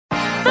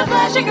The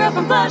Flushing girl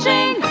from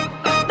Flushing,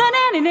 the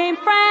nanny named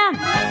Fran.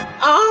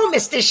 Oh,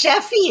 Mr.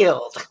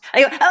 Sheffield.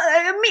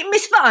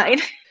 Miss Fine.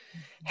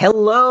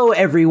 Hello,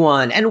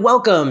 everyone, and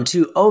welcome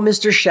to Oh,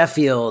 Mr.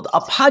 Sheffield, a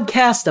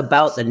podcast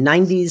about the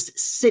 90s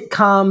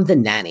sitcom The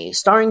Nanny,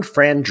 starring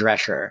Fran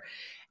Drescher.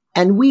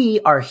 And we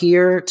are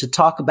here to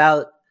talk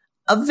about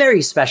a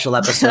very special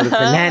episode of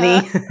The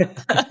Nanny.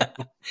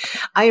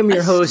 I am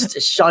your host,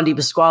 Sean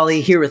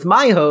DiPasquale, here with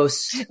my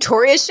host,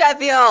 Toria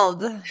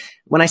Sheffield.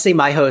 When I say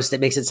my host, it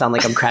makes it sound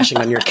like I'm crashing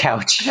on your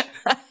couch.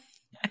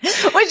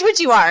 Which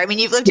you are. I mean,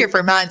 you've lived here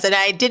for months, and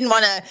I didn't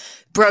want to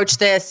broach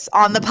this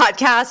on the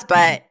podcast,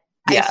 but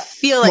I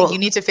feel like you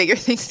need to figure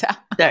things out.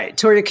 All right,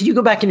 Toria, could you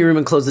go back in your room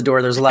and close the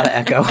door? There's a lot of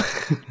echo.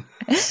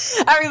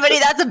 Everybody,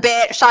 that's a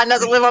bit. Sean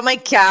doesn't live on my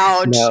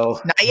couch. No.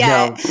 Not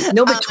yet.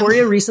 No,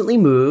 Victoria recently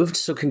moved,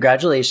 so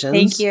congratulations.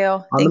 Thank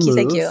you.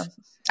 Thank you.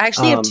 I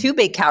actually have two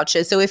big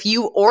couches, so if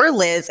you or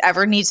Liz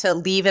ever need to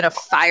leave in a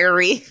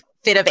fiery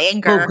fit of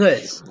anger. Oh,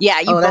 good.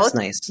 Yeah, that's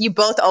nice. You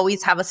both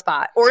always have a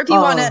spot. Or if you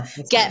want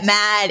to get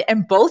mad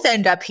and both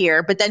end up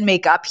here, but then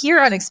make up here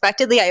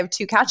unexpectedly, I have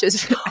two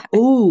couches.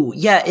 Ooh,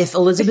 yeah. If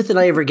Elizabeth and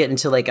I ever get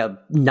into like a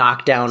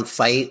knockdown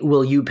fight,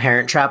 will you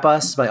parent trap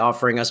us by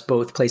offering us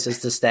both places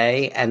to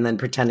stay and then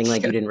pretending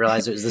like you didn't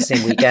realize it was the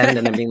same weekend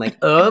and then being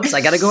like, oops,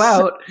 I got to go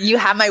out. You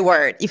have my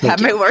word.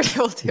 My word. I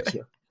will do it.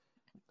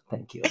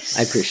 Thank you.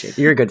 I appreciate it.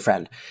 You're a good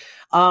friend.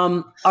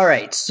 All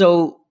right.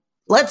 So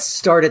let's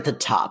start at the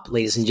top,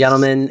 ladies and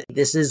gentlemen.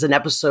 This is an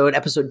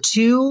season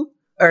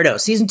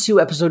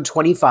 2, episode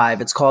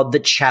 25. It's called The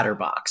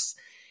Chatterbox.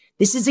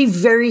 This is a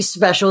very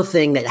special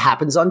thing that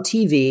happens on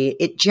TV.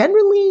 It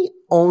generally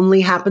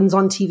only happens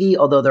on TV,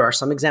 although there are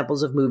some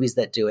examples of movies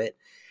that do it.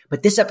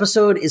 But this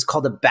episode is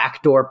called a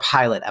backdoor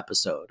pilot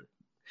episode.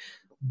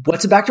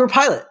 What's a backdoor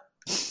pilot?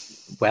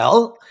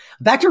 Well,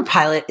 a backdoor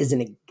pilot is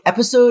an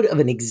episode of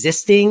an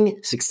existing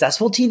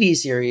successful TV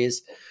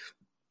series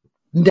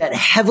that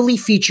heavily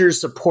features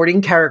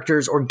supporting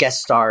characters or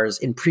guest stars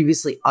in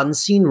previously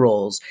unseen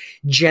roles.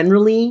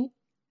 Generally,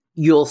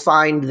 you'll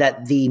find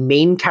that the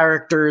main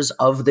characters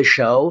of the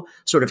show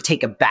sort of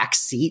take a back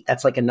seat.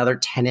 That's like another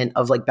tenet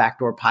of like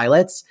backdoor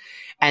pilots.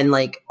 And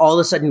like all of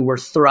a sudden we're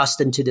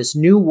thrust into this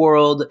new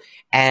world,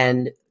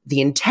 and the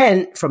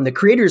intent from the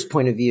creator's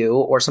point of view,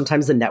 or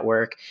sometimes the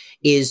network,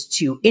 is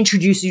to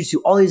introduce you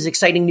to all these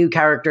exciting new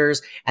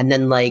characters. And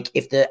then like,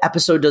 if the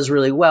episode does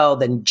really well,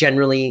 then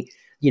generally,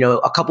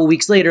 a couple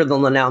weeks later,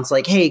 they'll announce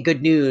like, hey,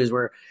 good news,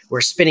 we're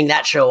spinning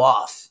that show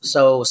off.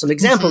 So some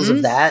examples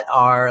of that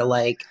are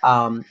like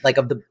of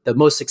the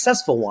most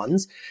successful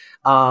ones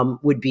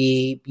would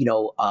be,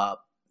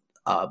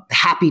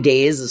 Happy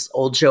Days, this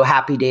old show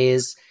Happy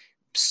Days,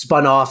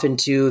 spun off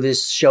into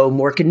this show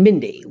Mork and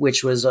Mindy,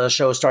 which was a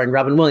show starring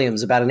Robin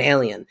Williams about an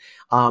alien.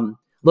 A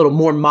little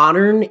more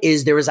modern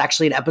is there was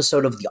actually an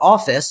episode of The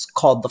Office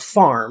called The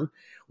Farm,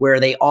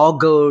 where they all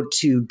go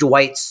to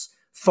Dwight's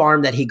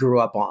farm that he grew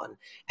up on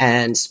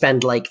and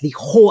spend like the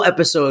whole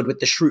episode with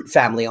the Schrute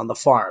family on the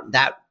farm.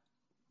 That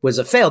was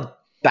a failed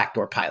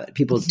backdoor pilot.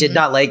 People did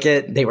not like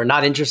it. They were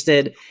not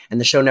interested, and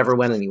the show never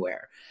went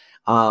anywhere.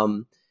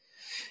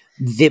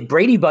 The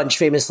Brady Bunch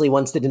famously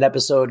once did an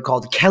episode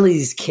called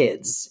Kelly's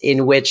Kids,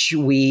 in which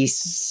we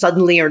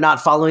suddenly are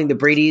not following the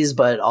Bradys,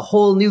 but a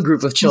whole new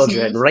group of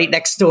children right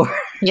next door.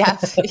 Yeah.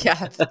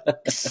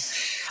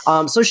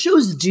 So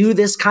shows do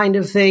this kind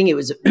of thing. It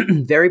was a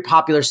very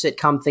popular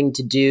sitcom thing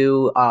to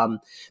do.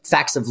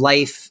 Facts of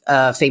Life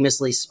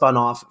famously spun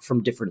off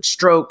from Different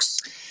Strokes.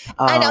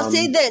 And I'll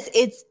say this,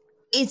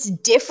 it's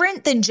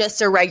different than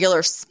just a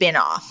regular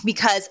spin-off,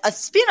 because a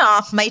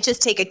spin-off might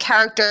just take a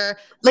character,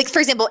 like for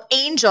example,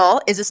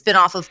 Angel is a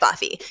spin-off of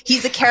Buffy.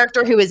 He's a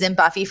character who was in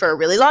Buffy for a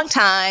really long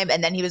time,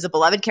 and then he was a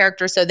beloved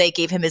character, so they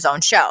gave him his own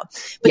show.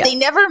 But they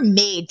never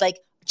made like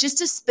just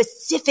a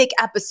specific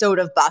episode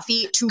of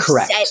Buffy to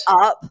set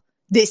up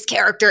this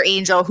character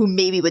Angel, who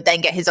maybe would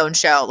then get his own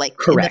show like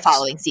in the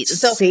following season.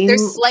 So they're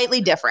slightly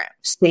different.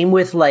 Same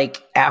with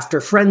like after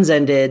Friends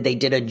ended, they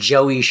did a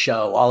Joey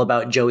show all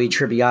about Joey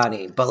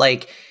Tribbiani, but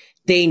like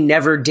they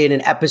never did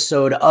an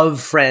episode of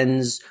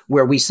Friends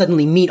where we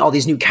suddenly meet all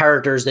these new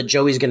characters that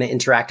Joey's going to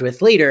interact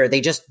with later.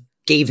 They just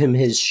gave him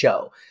his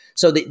show.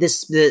 So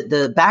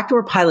the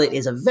backdoor pilot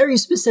is a very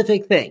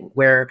specific thing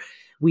where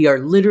we are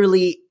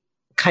literally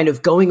kind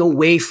of going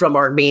away from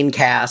our main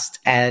cast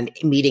and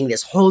meeting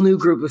this whole new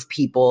group of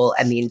people.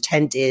 And the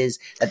intent is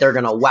that they're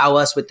going to wow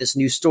us with this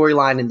new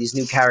storyline and these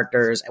new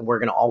characters, and we're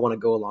going to all want to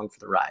go along for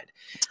the ride.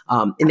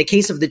 In the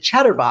case of The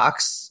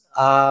Chatterbox,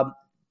 not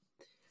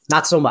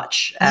so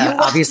much.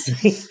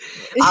 Obviously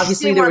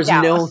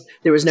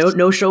there was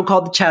no show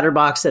called The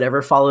Chatterbox that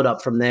ever followed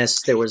up from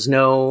this. There was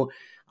no,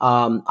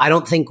 I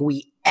don't think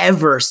we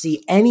ever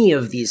see any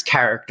of these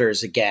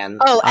characters again.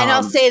 Oh, and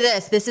I'll say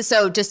this is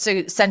so, just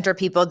to center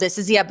people, this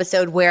is the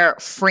episode where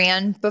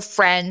Fran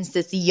befriends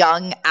this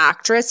young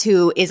actress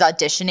who is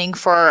auditioning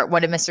for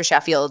one of Mr.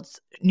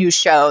 Sheffield's new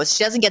shows.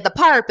 She doesn't get the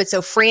part, but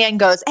so Fran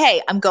goes,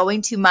 hey, I'm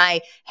going to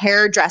my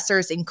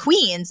hairdressers in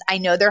Queens. I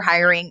know they're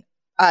hiring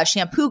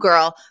shampoo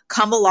girl,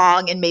 come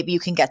along and maybe you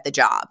can get the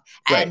job.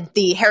 And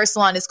the hair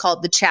salon is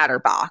called the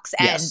Chatterbox.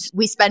 And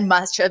we spend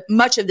much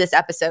of this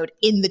episode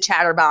in the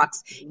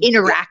Chatterbox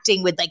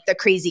interacting with like the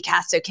crazy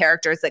cast of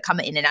characters that come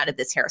in and out of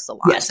this hair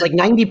salon. Yes, like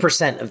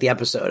 90% of the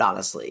episode,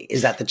 honestly,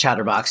 is at the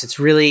Chatterbox. It's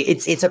really,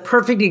 it's a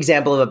perfect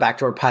example of a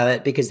backdoor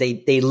pilot because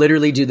they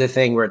literally do the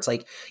thing where it's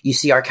like, you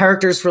see our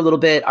characters for a little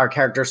bit, our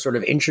characters sort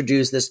of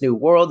introduce this new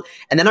world,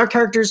 and then our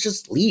characters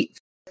just leave.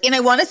 And I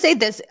want to say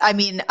this, I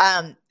mean,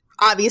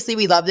 obviously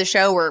we love the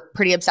show. We're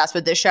pretty obsessed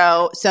with the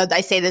show. So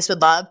I say this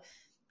with love.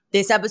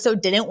 This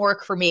episode didn't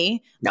work for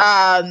me. No.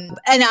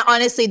 And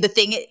honestly, the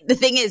thing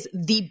is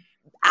the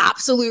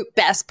absolute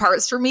best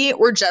parts for me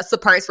were just the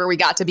parts where we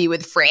got to be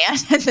with Fran,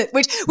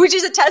 which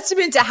is a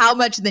testament to how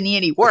much the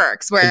nanny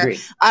works. Where,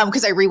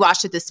 because I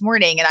rewatched it this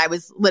morning and I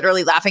was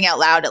literally laughing out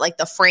loud at like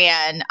the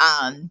Fran,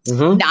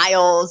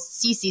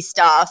 Niles, Cece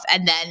stuff,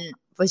 and then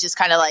was just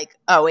kind of like,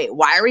 oh wait,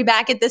 why are we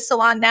back at this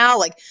salon now?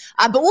 Like,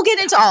 but we'll get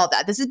into all of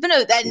that. This has been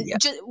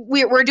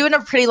we're doing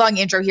a pretty long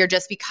intro here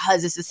just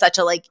because this is such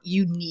a like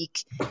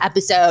unique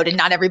episode, and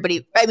not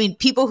everybody. I mean,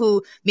 people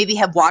who maybe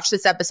have watched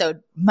this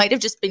episode might have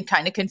just been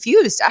kind of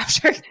confused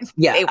after.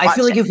 I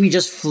feel like if we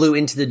just flew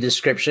into the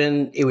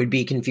description, it would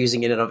be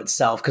confusing in and of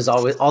itself because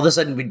all of a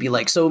sudden we'd be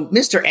like, so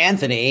Mr.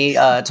 Anthony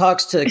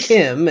talks to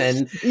Kim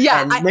and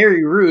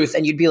Mary Ruth,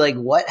 and you'd be like,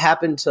 what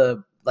happened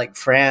to like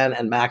Fran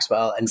and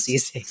Maxwell and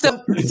Cece?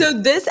 So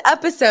this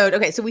episode,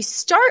 okay, so we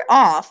start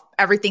off,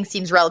 everything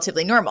seems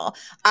relatively normal.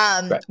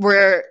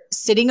 We're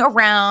sitting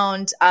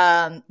around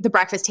the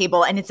breakfast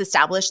table, and it's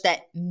established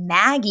that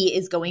Maggie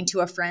is going to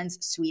a friend's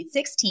sweet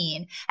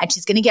 16, and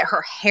she's going to get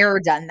her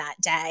hair done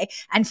that day.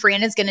 And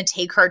Fran is going to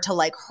take her to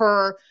like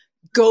her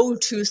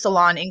go-to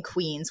salon in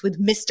Queens with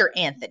Mr.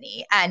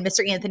 Anthony, and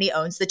Mr. Anthony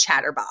owns the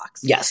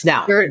Chatterbox. Yes.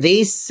 Now,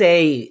 they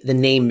say the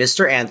name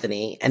Mr.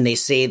 Anthony, and they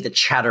say the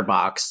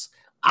Chatterbox,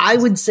 I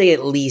would say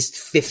at least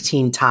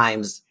 15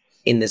 times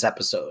in this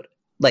episode.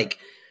 Like,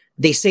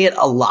 they say it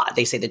a lot.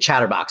 They say the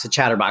Chatterbox, the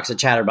Chatterbox, the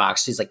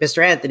Chatterbox. She's like,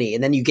 Mr. Anthony.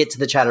 And then you get to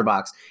the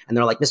Chatterbox and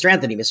they're like, Mr.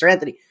 Anthony, Mr.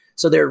 Anthony.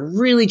 So they're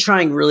really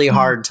trying really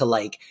hard to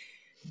like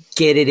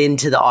get it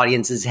into the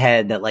audience's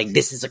head that like,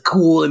 this is a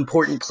cool,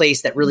 important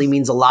place that really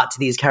means a lot to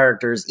these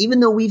characters, even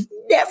though we've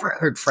never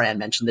heard Fran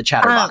mention the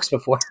Chatterbox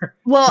before.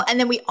 Well, and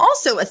then we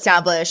also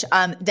establish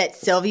that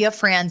Sylvia,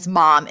 Fran's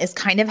mom, is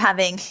kind of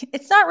having,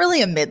 it's not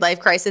really a midlife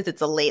crisis,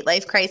 it's a late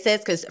life crisis,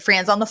 because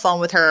Fran's on the phone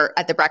with her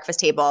at the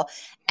breakfast table.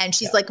 And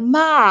she's like,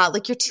 Ma,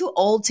 like, you're too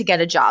old to get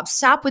a job.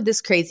 Stop with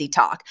this crazy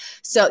talk.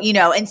 So,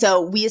 and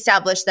so we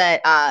established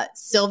that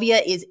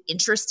Sylvia is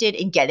interested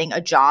in getting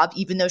a job,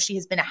 even though she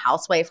has been a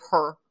housewife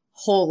her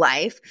whole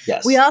life.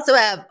 Yes. We also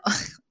have a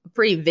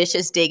pretty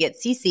vicious dig at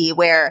Cece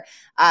where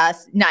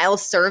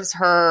Niles serves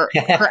her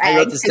eggs. I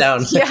wrote this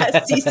down.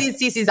 Yes,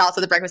 Cece's also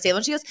at the breakfast table.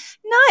 And she goes,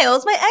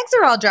 Niles, my eggs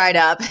are all dried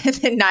up. And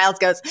then Niles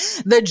goes,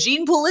 the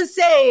gene pool is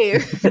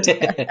saved.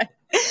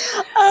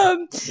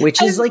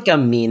 Which is like a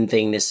mean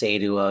thing to say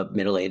to a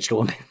middle-aged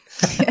woman.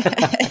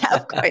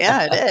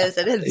 Yeah, it is.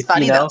 It is. It's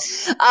funny though.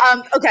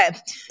 Okay.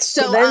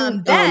 So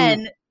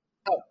then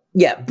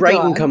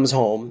Brighton comes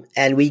home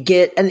and we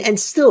get, and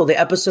still the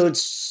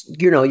episode's,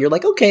 you're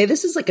like, okay,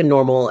 this is like a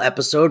normal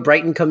episode.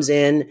 Brighton comes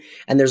in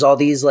and there's all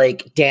these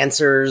like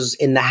dancers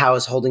in the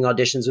house holding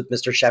auditions with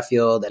Mr.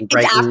 Sheffield, and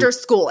Brighton. It's after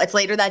school. It's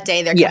later that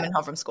day. They're coming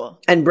home from school.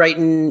 And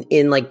Brighton,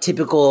 in like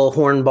typical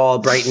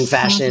hornball Brighton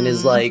fashion,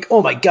 is like,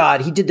 oh my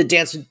God, he did the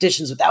dance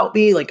auditions without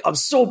me. Like, I'm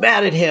so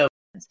mad at him.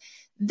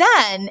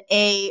 Then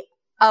a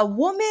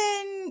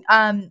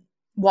woman,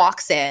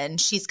 walks in.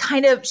 She's dressed,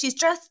 kind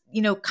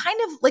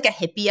of like a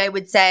hippie, I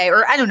would say,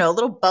 or I don't know, a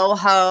little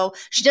boho.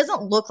 She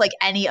doesn't look like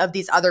any of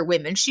these other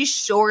women. She's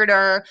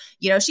shorter,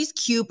 she's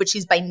cute, but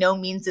she's by no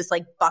means this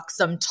like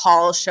buxom,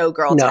 tall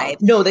showgirl type.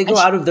 No, they go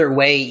out of their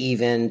way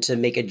even to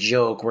make a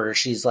joke where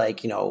she's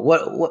like,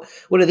 what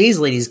do these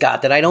ladies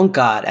got that I don't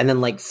got? And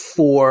then like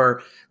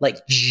four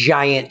like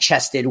giant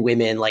chested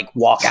women like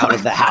walk out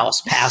of the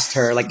house past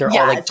her. Like they're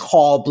all like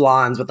tall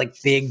blondes with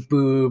like big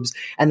boobs,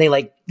 and they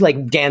like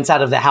dance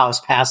out of the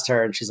house past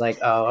her. And she's like,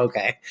 oh,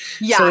 okay.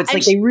 Yeah. So it's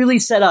like they really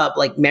set up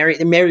like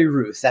Mary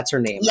Ruth. That's her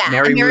name. Yeah.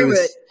 Mary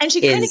Ruth. And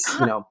she kind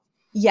of,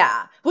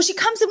 yeah. Well, she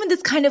comes in with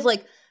this kind of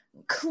like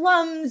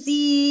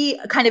clumsy,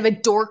 kind of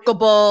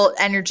adorkable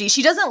energy.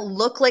 She doesn't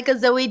look like a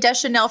Zooey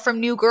Deschanel from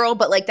New Girl,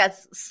 but like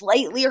that's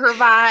slightly her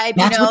vibe.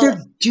 That's what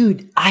they're,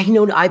 dude. I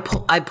know. I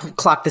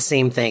clocked the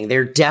same thing.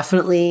 They're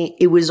definitely.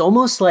 It was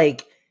almost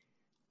like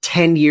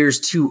 10 years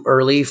too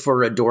early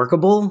for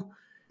adorkable.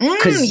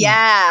 Because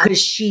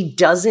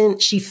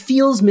she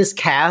feels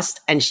miscast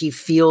and she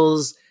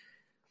feels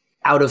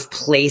out of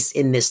place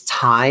in this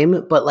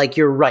time. But like,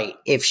 you're right.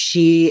 If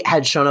she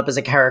had shown up as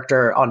a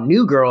character on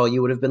New Girl,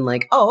 you would have been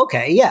like, oh,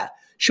 okay, yeah,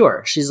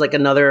 sure. She's like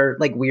another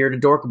like weird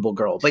adorkable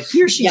girl. But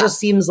here she just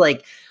seems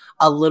like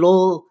a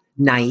little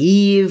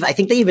naive. I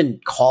think they even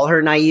call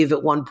her naive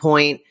at one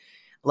point.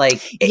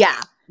 Like,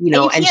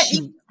 and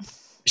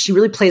she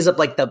really plays up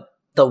like the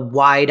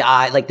wide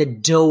eye, like the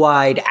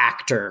doe-eyed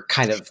actor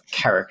kind of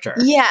character.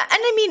 Yeah. And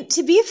I mean,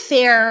 to be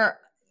fair,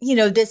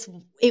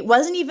 it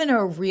wasn't even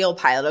a real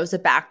pilot. It was a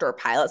backdoor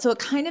pilot. So it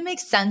kind of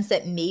makes sense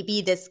that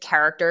maybe this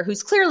character,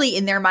 who's clearly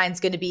in their minds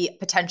going to be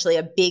potentially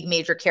a big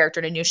major character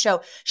in a new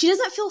show, she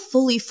doesn't feel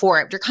fully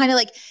formed. You're kind of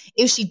like,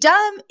 is she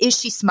dumb? Is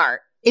she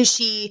smart?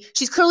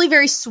 She's clearly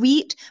very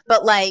sweet,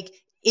 but like,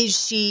 is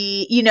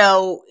she,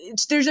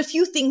 there's a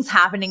few things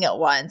happening at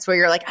once where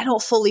you're like, I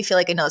don't fully feel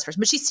like I know this person,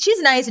 but she's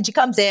nice and she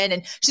comes in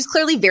and she's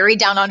clearly very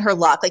down on her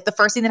luck. Like the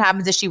first thing that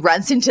happens is she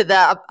runs into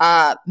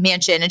the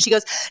mansion and she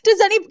goes,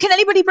 can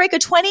anybody break a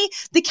 20?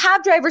 The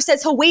cab driver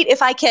says he'll wait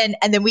if I can.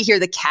 And then we hear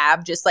the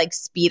cab just like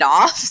speed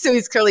off. So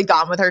he's clearly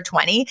gone with her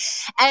 20.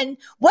 And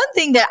one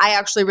thing that I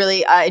actually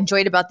really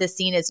enjoyed about this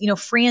scene is,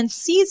 Fran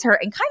sees her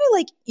and kind of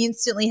like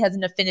instantly has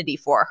an affinity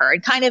for her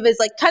and kind of has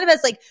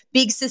like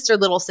big sister,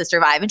 little sister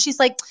vibe. And she's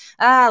like,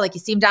 you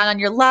seem down on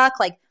your luck.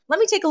 Like, let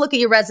me take a look at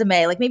your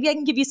resume. Like, maybe I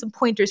can give you some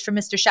pointers from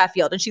Mr.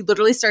 Sheffield. And she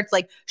literally starts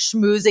like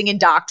schmoozing and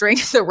doctoring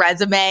the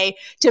resume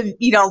to,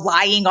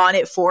 lying on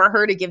it for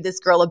her to give this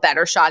girl a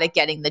better shot at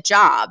getting the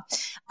job.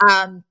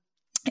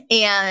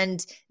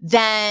 And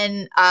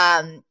then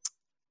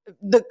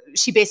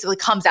she basically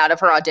comes out of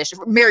her audition.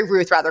 Mary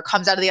Ruth, rather,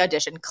 comes out of the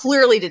audition.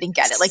 Clearly didn't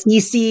get it. Like,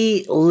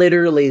 Cece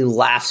literally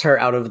laughs her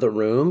out of the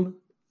room.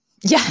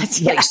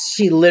 Yes. Like,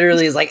 she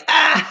literally is like,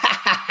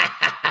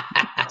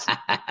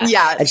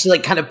 yeah. And she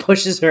like kind of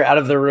pushes her out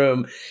of the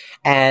room.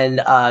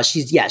 And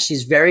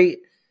she's very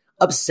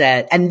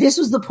upset. And this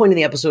was the point in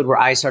the episode where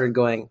I started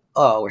going,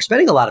 oh, we're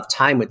spending a lot of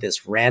time with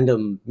this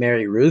random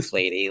Mary Ruth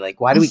lady. Like,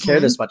 why do we care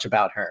this much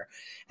about her?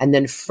 And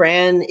then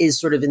Fran is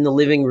sort of in the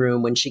living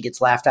room when she gets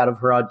laughed out of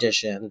her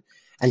audition.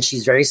 And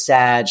she's very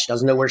sad. She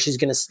doesn't know where she's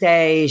going to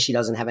stay. She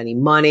doesn't have any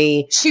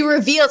money. She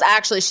reveals,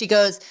 actually, she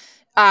goes,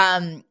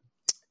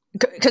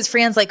 because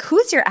Fran's like,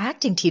 who's your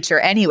acting teacher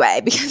anyway?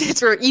 Because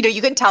it's where,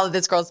 you can tell that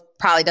this girl's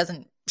probably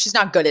she's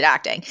not good at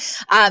acting.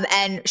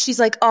 And she's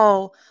like,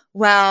 Fran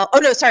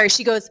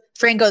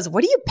goes,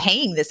 what are you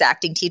paying this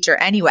acting teacher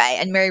anyway?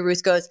 And Mary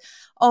Ruth goes,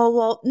 oh,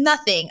 well,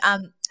 nothing.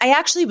 I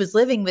actually was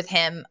living with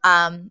him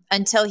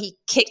until he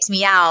kicked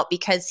me out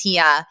because he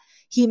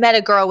met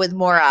a girl with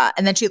more,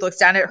 and then she looks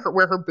down at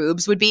where her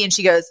boobs would be and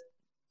she goes,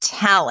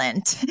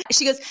 talent.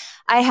 She goes,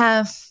 I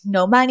have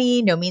no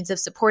money, no means of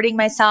supporting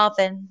myself,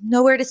 and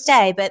nowhere to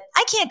stay, but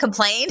I can't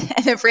complain.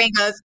 And then Fran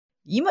goes,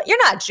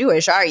 you're not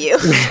Jewish, are you?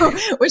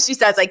 When she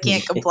says, I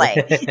can't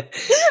complain.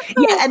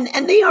 Yeah,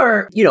 and they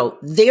are,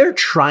 they're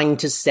trying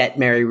to set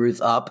Mary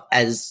Ruth up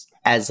as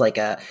like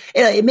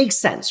it makes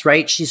sense,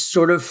 right? She's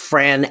sort of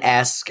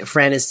Fran-esque.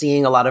 Fran is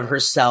seeing a lot of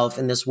herself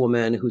in this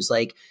woman who's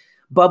like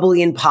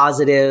bubbly and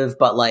positive,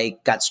 but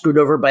like got screwed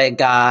over by a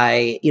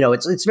guy.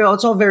 It's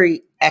all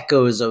very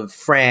echoes of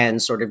Fran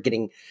sort of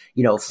getting,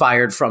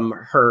 fired from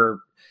her,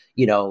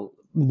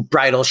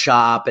 bridal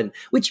shop. And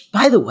which,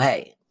 by the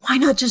way, why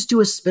not just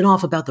do a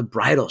spinoff about the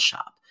bridal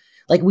shop?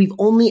 Like, we've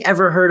only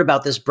ever heard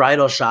about this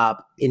bridal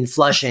shop in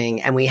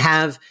Flushing, and we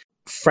have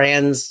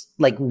Fran's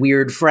like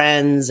weird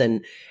friends.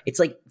 And it's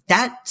like,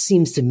 that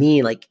seems to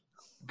me like,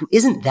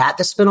 isn't that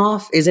the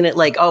spinoff? Isn't it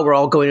like, oh, we're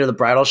all going to the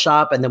bridal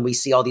shop and then we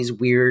see all these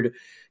weird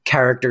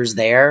characters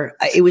there?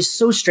 It was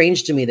so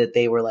strange to me that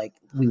they were like,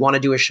 we want to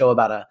do a show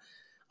about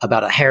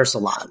a hair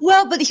salon.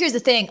 Well, but here's the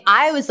thing.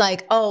 I was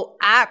like, oh,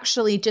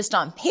 actually, just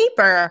on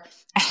paper,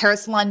 a hair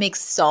salon makes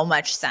so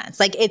much sense.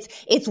 Like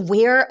it's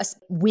where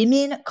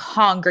women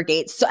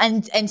congregate. So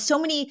and so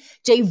many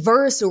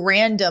diverse,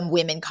 random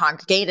women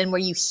congregate, and where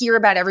you hear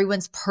about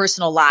everyone's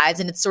personal lives,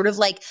 and it's sort of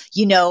like,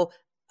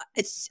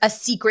 it's a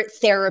secret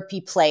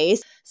therapy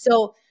place.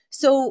 So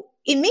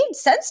it made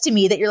sense to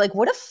me that you're like,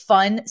 what a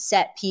fun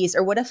set piece,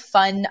 or what a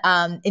fun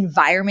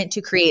environment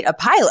to create a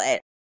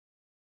pilot.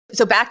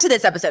 So back to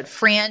this episode,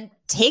 Fran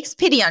takes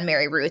pity on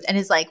Mary Ruth and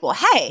is like, well,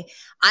 hey,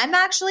 I'm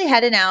actually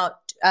heading out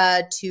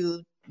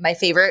to my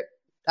favorite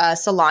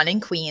salon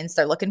in Queens.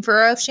 They're looking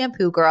for a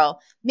shampoo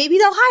girl. Maybe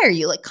they'll hire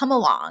you. Like, come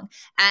along.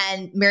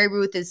 And Mary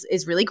Ruth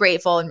is really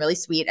grateful and really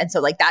sweet. And so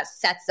like that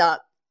sets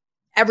up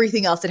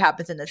everything else that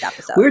happens in this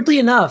episode. Weirdly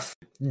enough,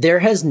 there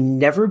has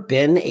never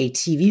been a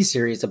TV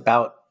series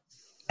about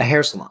a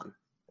hair salon.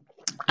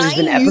 There's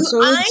been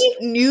episodes. I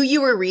knew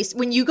you were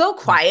when you go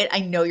quiet, I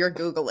know you're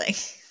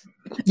Googling.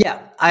 Yeah,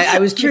 I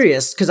was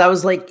curious because I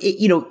was like,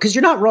 because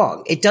you're not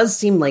wrong. It does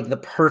seem like the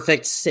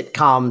perfect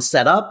sitcom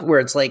setup where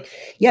it's like,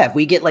 yeah, if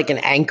we get like an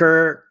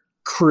anchor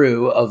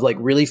crew of like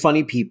really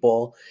funny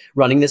people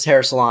running this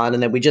hair salon,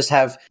 and then we just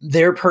have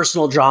their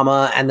personal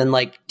drama, and then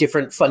like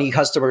different funny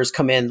customers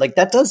come in, like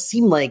that does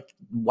seem like,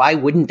 why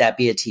wouldn't that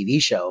be a TV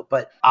show?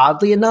 But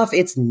oddly enough,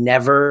 it's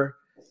never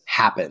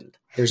happened.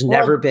 There's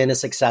never been a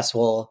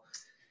successful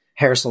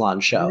hair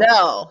salon show.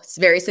 No, it's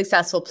a very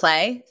successful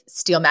play,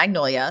 Steel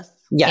Magnolia.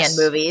 Yes.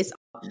 And movies.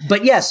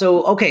 But yeah,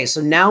 so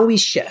now we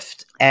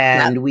shift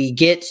and we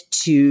get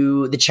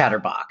to the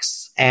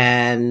Chatterbox,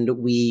 and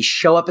we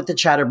show up at the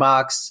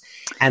Chatterbox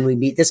and we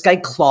meet this guy,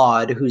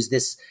 Claude, who's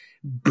this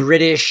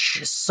British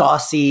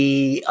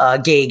saucy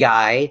gay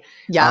guy.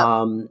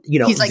 Yeah.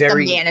 He's like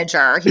the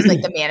manager. He's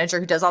like the manager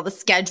who does all the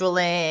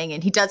scheduling,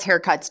 and he does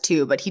haircuts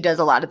too, but he does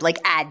a lot of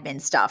like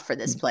admin stuff for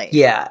this place.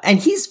 Yeah. And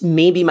he's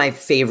maybe my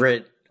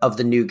favorite of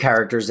the new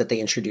characters that they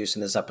introduced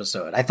in this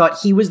episode. I thought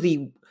he was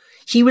the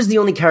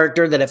only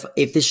character that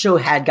if this show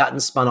had gotten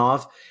spun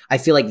off, I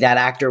feel like that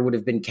actor would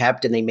have been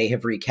kept and they may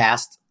have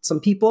recast some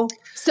people.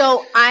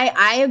 So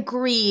I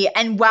agree.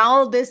 And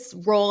while this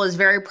role is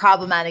very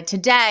problematic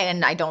today,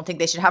 and I don't think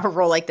they should have a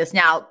role like this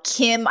now,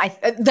 Kim,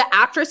 the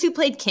actress who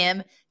played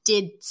Kim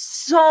did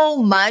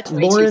so much.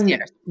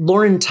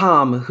 Lauren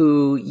Tom,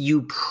 who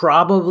you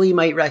probably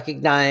might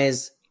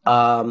recognize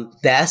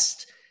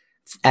best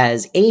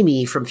as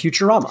Amy from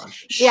Futurama.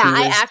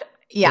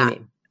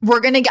 Amy. We're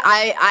going to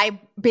I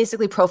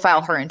basically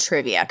profiled her in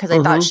trivia because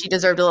I thought she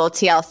deserved a little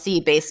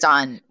TLC based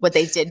on what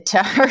they did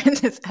to her in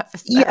this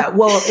episode. Yeah,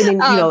 well, I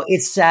mean,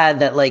 it's sad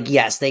that, like,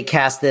 yes, they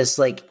cast this,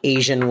 like,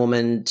 Asian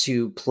woman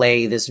to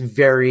play this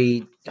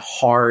very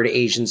hard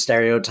Asian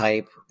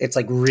stereotype. It's,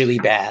 like, really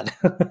bad.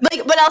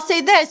 But I'll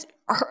say this.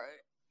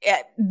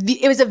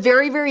 It was a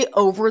very, very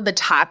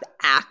over-the-top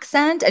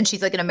accent, and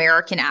she's, like, an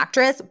American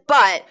actress,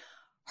 but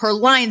her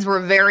lines were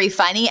very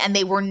funny, and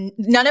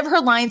none of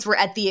her lines were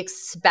at the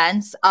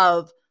expense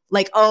of,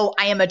 like, oh,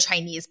 I am a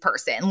Chinese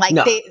person. Like,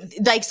 no.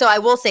 So I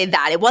will say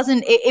that.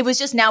 It was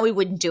just now we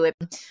wouldn't do it.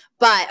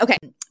 But okay,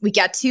 we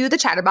get to the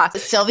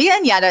chatterbox. Sylvia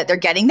and Yetta, they're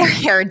getting their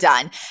hair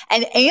done.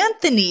 And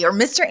Anthony, or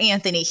Mr.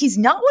 Anthony, he's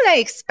not what I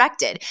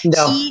expected.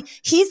 No.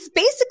 He's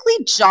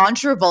basically John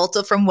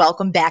Travolta from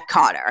Welcome Back,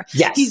 Kotter.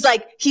 Yes.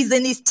 He's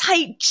in these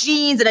tight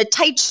jeans and a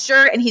tight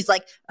shirt, and he's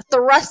like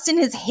thrusting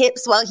his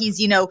hips while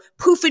he's,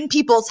 poofing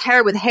people's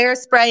hair with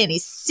hairspray, and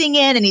he's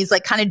singing and he's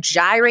like kind of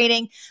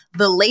gyrating.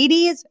 The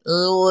ladies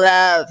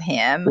love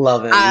him.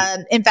 Love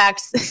him. In fact,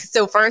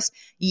 so first,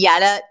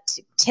 Yetta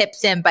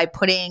tips him by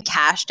putting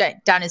cash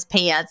down his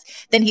pants.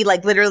 Then he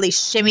like literally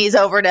shimmies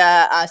over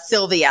to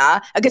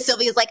Sylvia because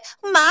Sylvia's like,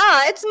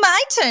 "Ma, it's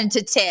my turn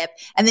to tip."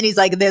 And then he's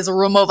like, "There's a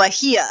room over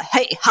here.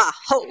 Hey, ha,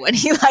 ho." And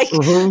he like,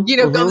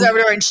 goes over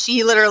to her and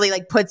she literally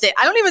like puts it,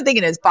 I don't even think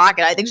in his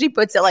pocket. I think she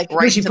puts it like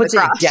right she into puts the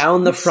crotch. It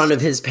down the front of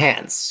his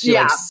pants. She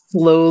like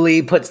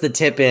slowly puts the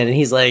tip in and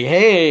he's like,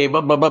 "Hey,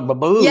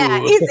 boo."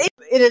 Yeah,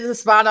 it is a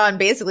spot on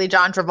basically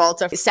John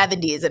Travolta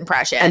 70s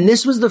impression. And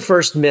this was the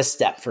first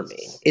misstep for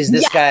me. Is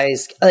this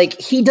guy's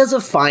like, he does a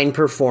fine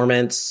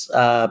performance.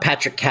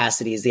 Patrick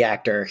Cassidy is the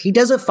actor. He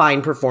does a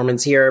fine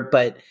performance here,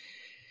 but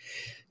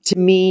to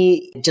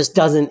me,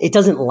 it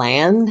doesn't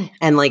land.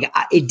 And like,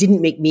 it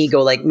didn't make me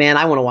go like, man,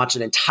 I want to watch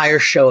an entire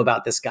show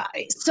about this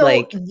guy.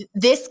 So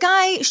this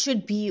guy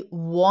should be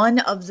one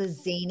of the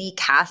zany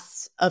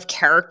casts of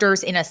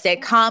characters in a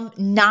sitcom,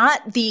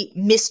 not the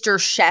Mr.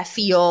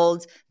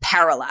 Sheffield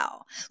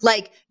parallel.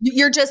 Like,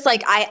 you're just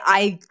like,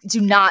 I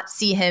do not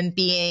see him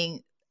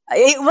being,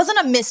 it wasn't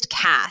a missed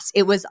cast.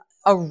 It was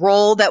a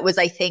role that was,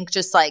 I think,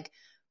 just like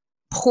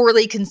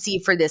poorly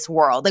conceived for this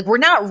world. Like, we're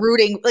not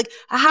rooting, like,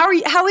 how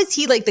is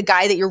he like the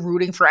guy that you're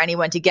rooting for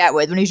anyone to get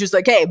with when he's just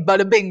like, hey,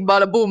 bada bing,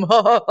 bada boom,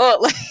 ha ha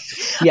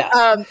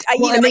ha.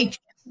 Like,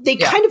 they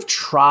kind of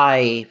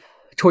try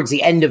towards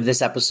the end of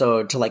this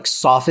episode to like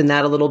soften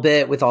that a little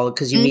bit with all,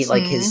 because you meet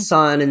like his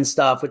son and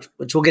stuff, which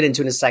we'll get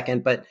into in a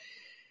second, but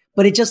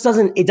it just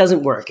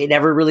doesn't work. It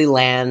never really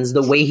lands.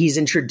 The way he's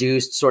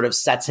introduced sort of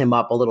sets him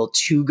up a little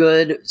too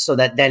good, so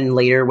that then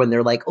later when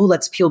they're like, oh,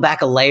 let's peel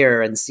back a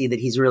layer and see that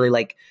he's really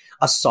like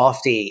a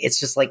softie, it's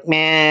just like,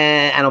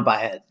 man, I don't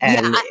buy it.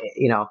 And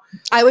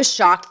I was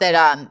shocked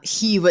that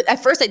he would,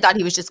 at first I thought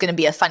he was just going to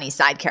be a funny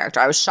side character.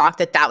 I was shocked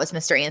that was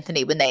Mr.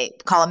 Anthony when they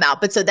call him out.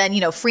 But so then,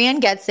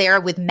 Fran gets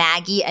there with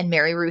Maggie and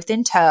Mary Ruth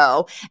in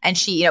tow, and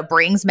she,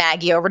 brings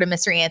Maggie over to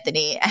Mr.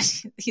 Anthony.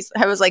 And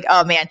I was like,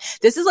 oh man,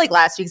 this is like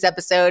last week's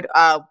episode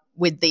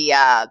with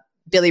the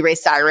Billy Ray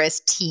Cyrus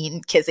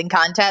teen kissing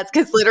contest.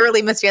 Because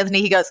literally Mr.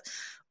 Anthony, he goes,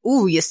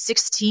 "Ooh, you're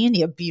 16,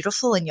 you're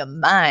beautiful in your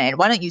mind.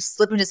 Why don't you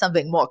slip into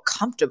something more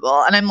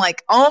comfortable?" And I'm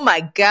like, oh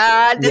my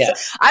God.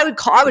 I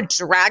would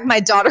drag my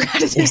daughter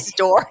out of this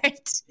store and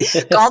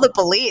call the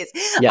police.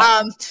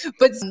 Yeah.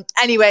 But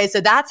anyway,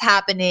 so that's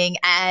happening.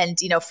 And,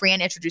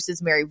 Fran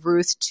introduces Mary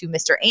Ruth to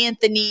Mr.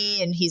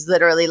 Anthony, and he's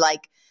literally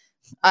like,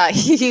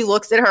 he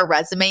looks at her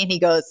resume and he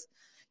goes,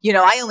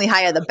 "I only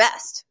hire the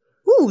best."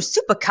 Ooh,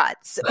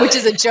 supercuts, which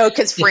is a joke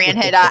because Fran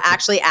had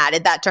actually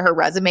added that to her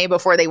resume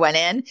before they went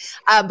in.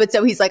 But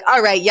so he's like,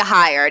 all right, you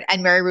hired.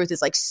 And Mary Ruth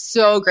is like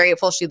so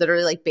grateful. She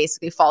literally like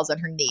basically falls on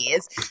her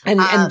knees.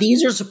 And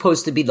these are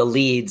supposed to be the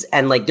leads.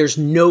 And like, there's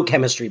no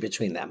chemistry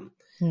between them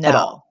at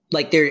all.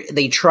 Like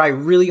they try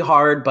really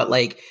hard, but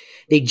like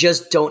they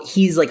just don't.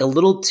 He's like a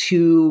little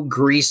too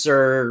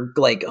greaser,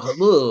 like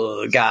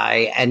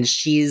guy. And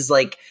she's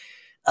like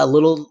a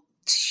little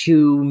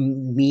too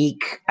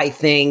meek, I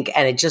think,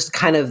 and it just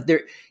kind of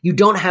you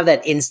don't have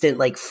that instant,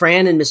 like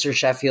Fran and Mr.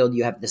 Sheffield,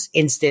 you have this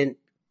instant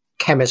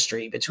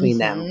chemistry between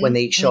them when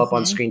they show up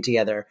on screen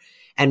together,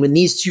 and when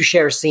these two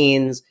share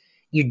scenes,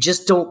 you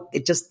just don't,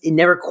 it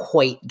never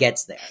quite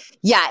gets there.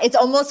 Yeah, it's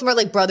almost more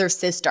like brother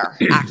sister,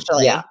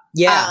 actually.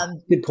 yeah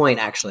good point,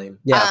 actually.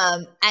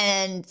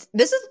 And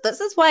this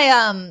is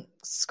why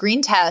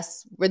screen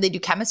tests where they do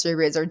chemistry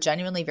reads are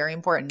genuinely very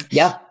important.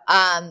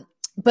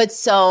 But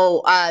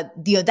so,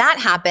 that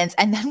happens.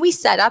 And then we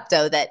set up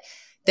though that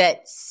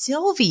that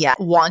Sylvia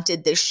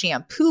wanted this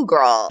shampoo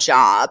girl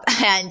job.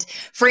 And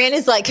Fran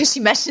is like, because she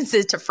mentions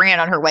it to Fran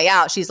on her way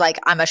out, she's like,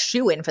 I'm a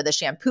shoo-in for the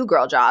shampoo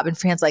girl job. And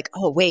Fran's like,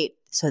 oh, wait,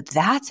 so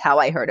that's how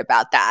I heard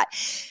about that.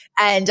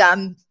 And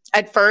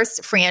at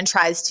first, Fran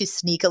tries to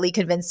sneakily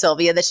convince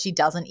Sylvia that she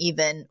doesn't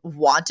even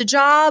want a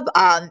job.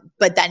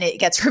 But then it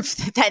gets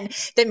then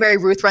Mary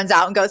Ruth runs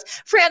out and goes,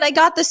 Fran, I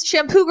got this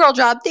shampoo girl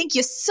job. Thank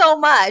you so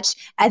much.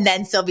 And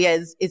then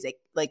Sylvia is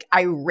like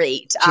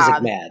irate. She's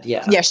like mad.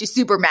 Yeah. Yeah, she's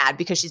super mad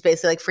because she's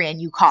basically like,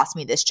 Fran, you cost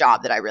me this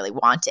job that I really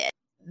wanted.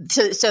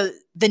 So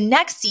the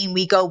next scene,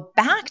 we go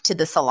back to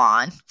the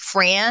salon.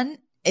 Fran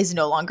is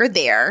no longer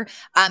there.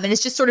 And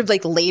it's just sort of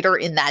like later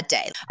in that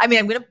day. I mean,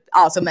 I'm going to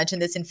also mention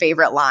this in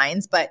favorite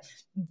lines, but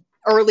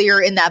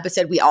earlier in the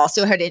episode, we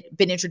also had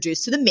been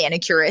introduced to the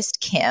manicurist,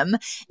 Kim.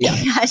 Yeah.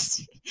 And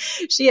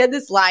she had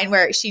this line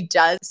where she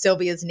does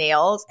Sylvia's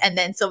nails, and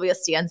then Sylvia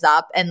stands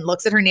up and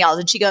looks at her nails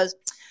and she goes,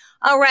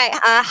 all right,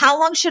 how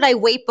long should I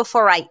wait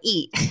before I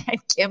eat? And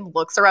Kim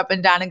looks her up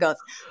and down and goes,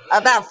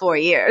 about 4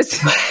 years.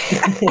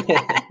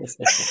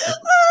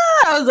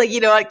 I was like, you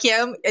know what,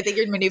 Kim? I think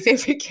you're my new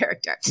favorite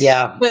character.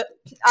 Yeah. But,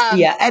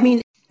 yeah. I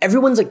mean,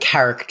 everyone's a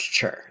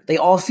caricature. They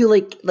all feel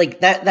like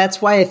that.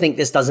 That's why I think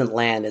this doesn't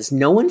land, is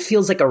no one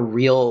feels like a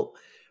real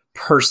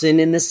person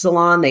in this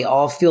salon. They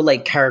all feel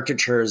like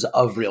caricatures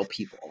of real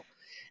people.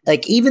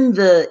 Like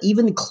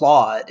even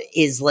Claude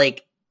is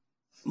like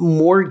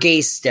more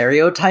gay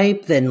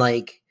stereotype than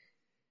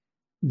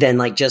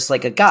just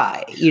like a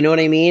guy. You know what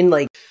I mean?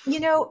 Like, you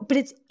know, but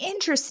it's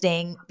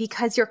interesting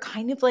because you're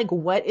kind of like,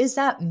 what is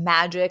that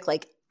magic?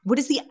 Like, what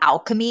is the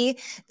alchemy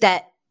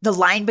that the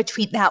line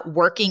between that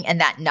working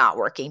and that not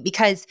working?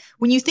 Because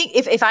when you think,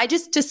 if I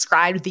just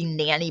described the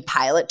nanny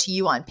pilot to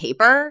you on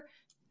paper,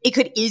 it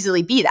could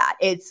easily be that.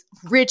 It's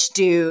rich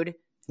dude,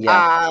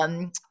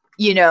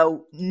 you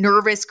know,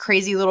 nervous,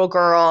 crazy little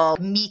girl,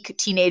 meek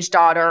teenage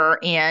daughter,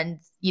 and,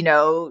 you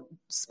know,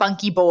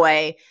 spunky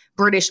boy,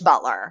 British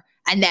butler,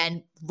 and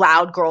then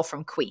loud girl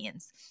from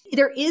Queens.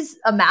 There is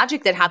a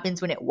magic that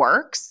happens when it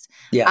works.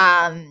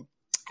 yeah.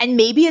 And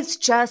maybe it's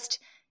just,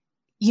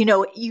 you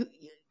know,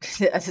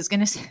 this is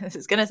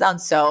gonna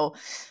sound so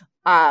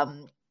up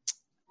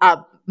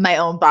my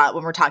own butt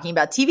when we're talking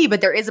about TV,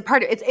 but there is a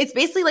part of it's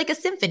basically like a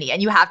symphony,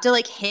 and you have to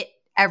like hit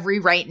every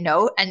right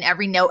note, and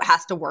every note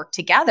has to work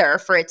together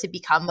for it to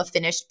become a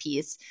finished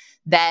piece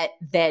that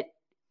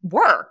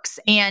works.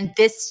 And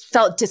this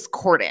felt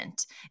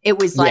discordant. It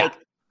was like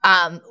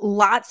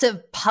lots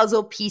of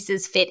puzzle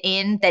pieces fit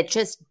in that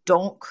just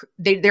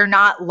they're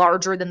not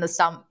larger than the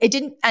sum. It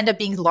didn't end up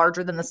being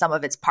larger than the sum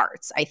of its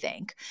parts, I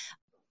think.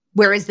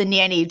 Whereas the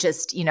nanny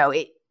just, you know,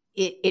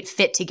 it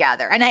fit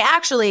together. And I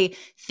actually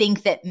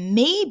think that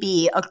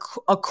maybe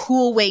a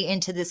cool way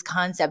into this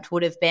concept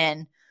would have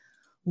been,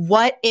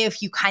 what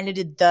if you kind of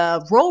did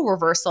the role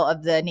reversal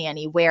of the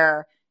nanny,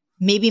 where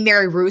maybe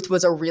Mary Ruth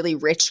was a really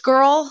rich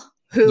girl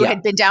who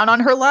had been down on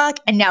her luck,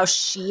 and now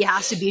she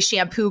has to be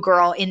shampoo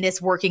girl in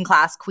this working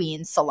class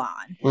queen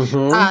salon.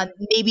 Mm-hmm.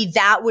 Maybe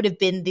that would have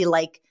been the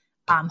like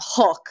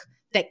hook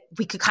that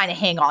we could kind of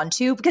hang on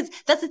to, because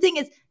that's the thing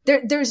is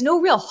there's no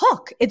real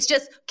hook. It's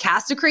just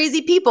cast of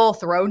crazy people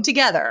thrown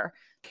together.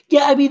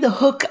 Yeah, I mean, the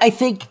hook, I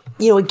think,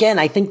 you know, again,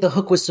 I think the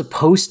hook was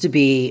supposed to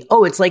be,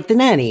 oh, it's like the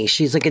nanny.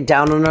 She's like a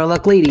down on her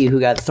luck lady who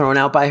got thrown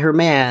out by her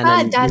man.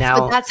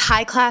 But that's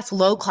high class,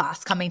 low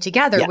class coming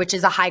together, which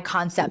is a high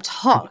concept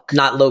hook.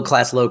 Not low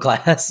class, low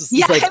class.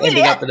 Yeah, It's like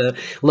ending up in a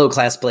low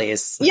class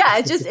place. Yeah,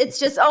 it's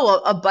just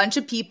a bunch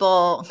of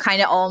people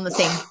kind of all in the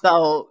same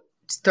boat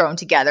thrown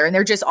together, and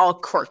they're just all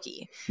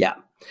quirky. Yeah.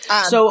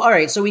 So, all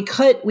right. So we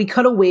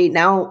cut away.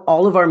 Now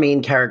all of our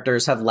main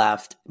characters have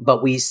left,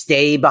 but we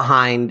stay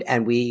behind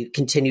and we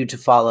continue to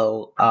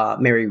follow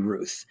Mary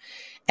Ruth.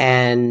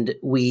 And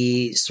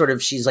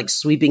she's like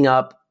sweeping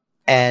up,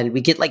 and we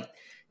get like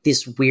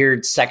this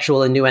weird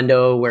sexual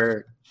innuendo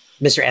where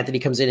Mr. Anthony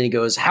comes in and he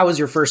goes, "How was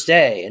your first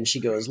day?" And she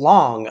goes,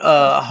 "Long,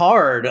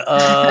 hard."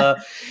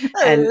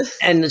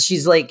 And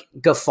she's like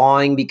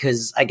guffawing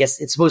because I guess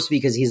it's supposed to be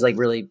because he's like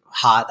really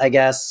hot, I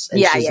guess. And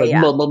she's like,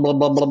 blah, blah, blah,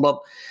 blah, blah, blah.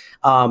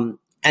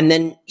 And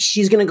then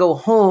she's going to go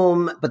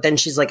home, but then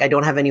she's like, I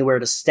don't have anywhere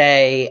to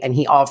stay. And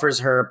he offers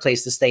her a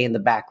place to stay in the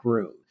back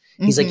room.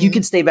 He's like, you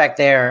can stay back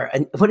there.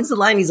 And what is the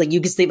line? He's like, you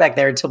can stay back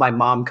there until my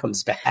mom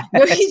comes back.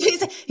 No,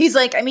 he's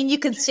like, I mean, you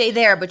can stay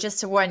there, but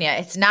just to warn you,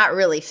 it's not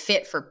really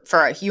fit for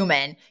a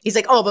human. He's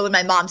like, oh, but when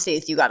my mom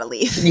stays, you got to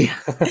leave. Yeah.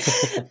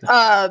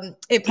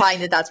 Implying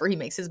that that's where he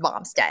makes his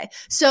mom stay.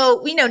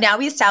 So we know now,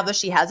 we established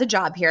she has a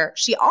job here.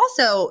 She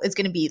also is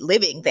going to be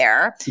living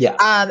there.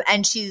 Yeah.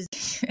 And she's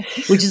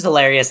which is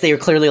hilarious. They were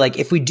clearly like,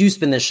 if we do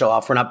spin this show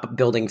off, we're not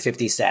building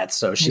 50 sets.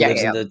 So she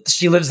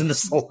lives in the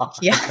salon.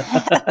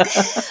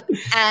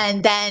 Yeah.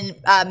 And then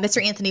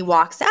Mr. Anthony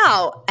walks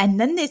out, and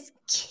then this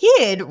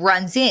kid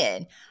runs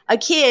in, a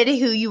kid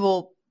who you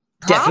will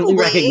Definitely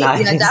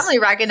recognized. Yeah, definitely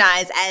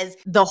recognized as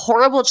the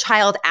horrible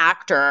child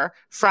actor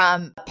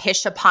from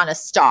Pish Upon a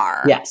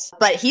Star. Yes.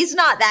 But he's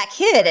not that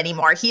kid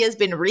anymore. He has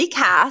been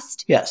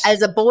recast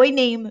as a boy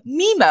named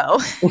Mimo.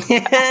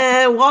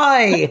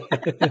 Why?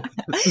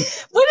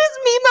 What is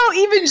Mimo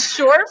even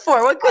short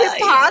for? What could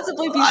it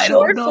possibly be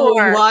short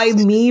for? Why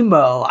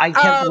Mimo? I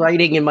kept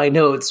writing in my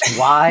notes,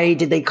 why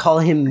did they call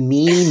him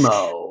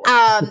Mimo?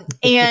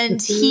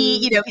 And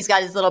he, he's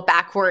got his little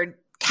backward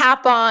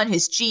cap on,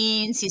 his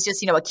jeans. He's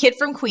just, a kid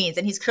from Queens,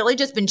 and he's clearly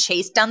just been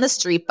chased down the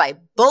street by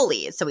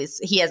bullies. So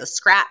he has a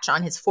scratch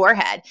on his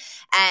forehead,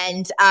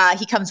 and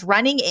he comes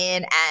running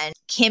in, and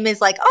Kim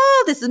is like,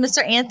 "Oh, this is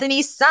Mr.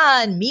 Anthony's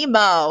son,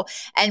 Mimo."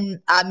 And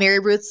Mary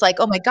Ruth's like,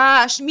 "Oh my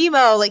gosh,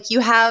 Mimo, like you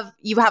have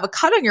a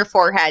cut on your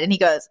forehead." And he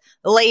goes,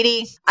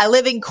 "Lady, I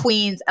live in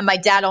Queens and my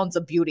dad owns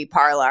a beauty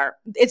parlor.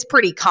 It's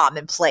pretty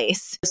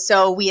commonplace."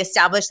 So we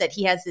established that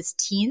he has this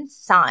teen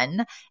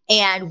son.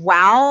 And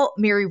while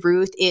Mary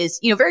Ruth is,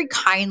 very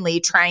kindly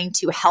trying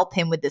to help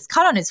him with this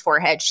cut on his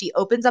forehead, she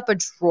opens up a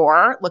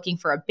drawer looking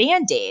for a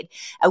Band-Aid,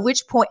 at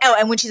which point,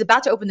 and when she's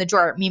about to open the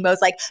drawer,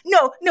 Mimo's like,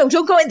 no,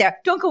 don't go in there.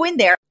 Don't go in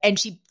there. And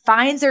she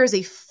finds there is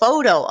a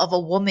photo of a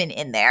woman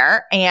in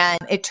there. And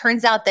it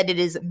turns out that it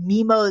is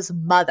Mimo's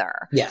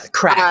mother. Yeah,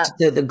 cracked.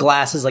 The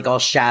glass is like all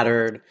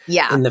shattered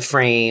in the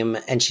frame.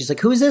 And she's like,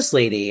 "Who's this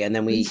lady?" And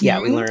then we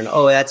learn,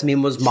 oh, that's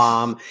Mimo's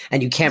mom.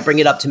 And you can't bring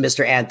it up to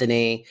Mr.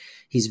 Anthony.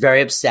 He's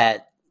very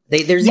upset.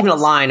 There's even a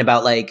line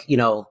about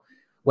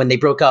when they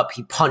broke up,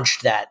 he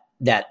punched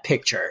that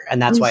picture,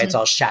 and that's why it's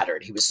all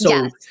shattered. He was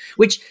so,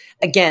 which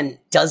again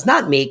does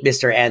not make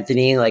Mr.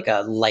 Anthony like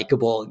a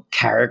likable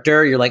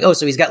character. You're like, oh,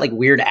 so he's got like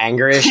weird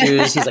anger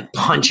issues. He's like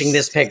punching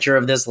this picture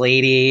of this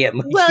lady.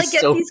 And, well, I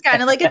guess he's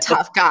kind of like a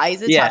tough guy.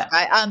 He's a tough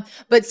guy.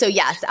 But so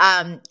yes,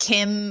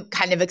 Kim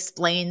kind of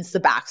explains the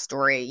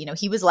backstory.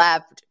 He was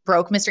left,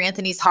 broke Mr.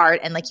 Anthony's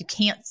heart, and like you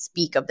can't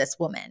speak of this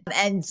woman.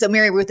 And so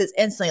Mary Ruth is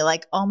instantly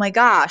like, oh my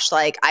gosh,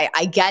 like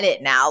I get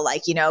it now.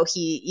 Like he,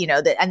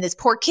 and this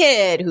poor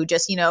kid who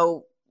just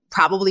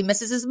probably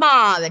misses his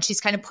mom, and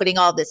she's kind of putting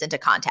all of this into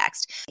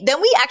context.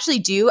 Then we actually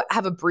do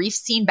have a brief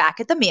scene back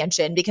at the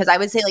mansion, because I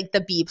would say like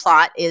the B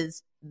plot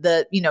is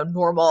the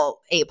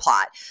normal A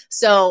plot.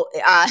 So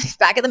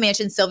back at the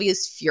mansion,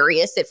 Sylvia's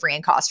furious that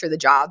Fran cost her the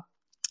job.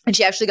 And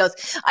she actually goes,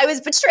 "I was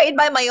betrayed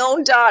by my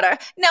own daughter.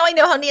 Now I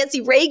know how Nancy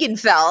Reagan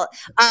felt."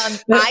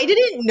 I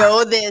didn't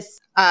know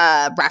this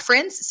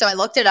reference, so I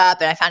looked it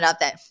up, and I found out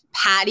that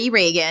Patty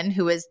Reagan,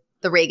 who is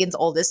the Reagan's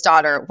oldest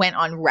daughter, went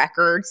on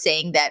record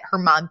saying that her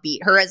mom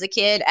beat her as a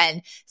kid,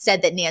 and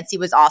said that Nancy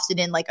was often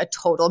in like a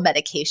total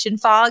medication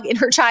fog in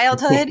her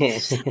childhood.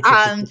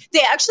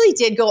 They actually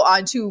did go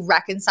on to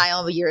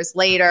reconcile years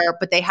later,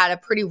 but they had a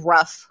pretty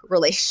rough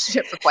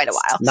relationship for quite a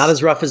while. Not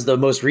as rough as the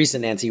most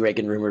recent Nancy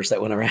Reagan rumors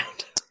that went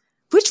around.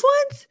 Which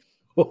ones?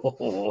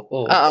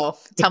 Uh-oh.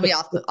 Tell me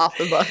off the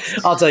books.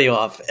 I'll tell you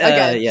off.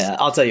 Okay.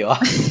 I'll tell you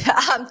off.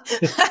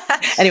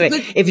 Anyway,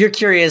 if you're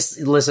curious,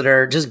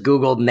 listener, just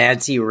Google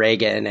Nancy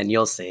Reagan and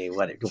you'll see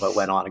what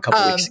went on a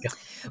couple weeks ago.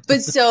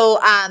 But so,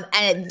 and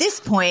at this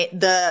point,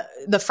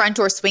 the front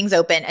door swings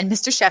open, and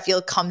Mr.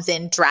 Sheffield comes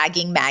in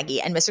dragging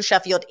Maggie, and Mr.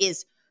 Sheffield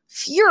is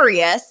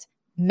furious.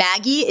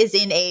 Maggie is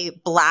in a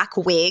black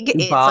wig.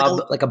 It's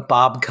like a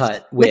bob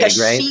cut wig, like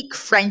a right? chic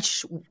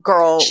French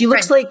girl. She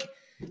looks like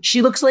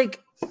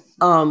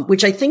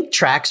which I think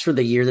tracks for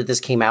the year that this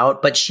came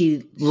out, but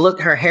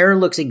her hair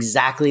looks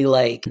exactly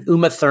like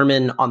Uma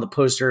Thurman on the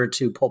poster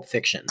to Pulp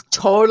Fiction.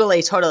 Totally.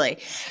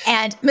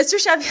 And Mr.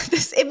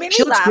 Sheffield, it made me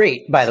She looks laugh.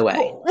 great, by the way.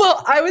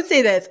 Well, I would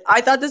say this.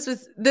 I thought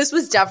this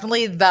was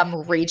definitely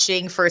them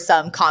reaching for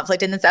some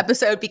conflict in this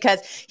episode, because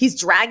he's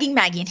dragging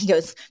Maggie and he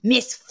goes,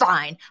 "Miss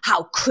Fine,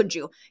 how could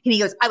you?" And he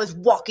goes, "I was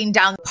walking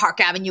down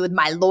Park Avenue with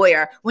my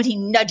lawyer when he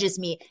nudges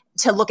me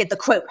to look at the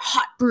quote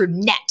hot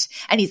brunette."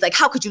 And he's like,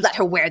 "How could you let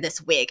her wear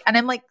this wig?" And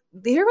I'm like,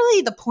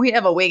 literally the point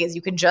of a wig is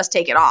you can just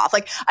take it off.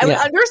 Like I would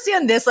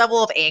understand this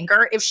level of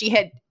anger if she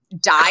had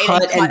dyed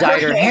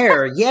her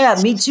hair. Yeah,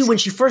 me too. When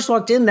she first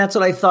walked in, that's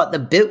what I thought the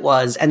bit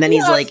was. And then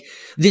he's like,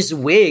 "This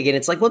wig," and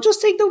it's like, well,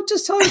 just tell him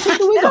to take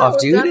the wig off,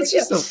 dude.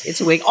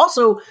 It's a wig.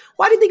 Also,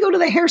 why did they go to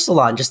the hair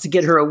salon just to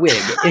get her a wig?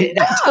 I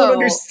don't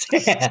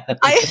understand.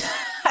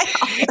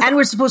 And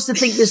we're supposed to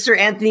think Mr.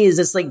 Anthony is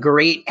this like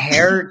great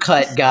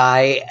haircut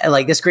guy,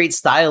 like this great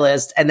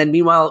stylist, and then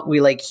meanwhile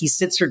he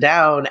sits her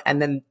down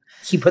and then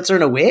he puts her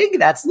in a wig.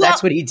 That's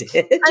what he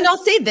did. And I'll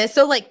say this: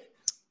 so like,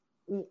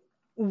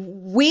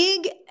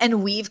 wig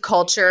and weave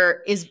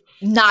culture is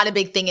not a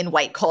big thing in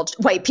white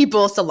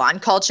people salon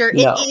culture.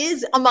 No. It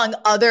is among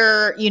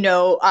other,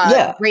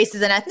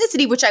 races and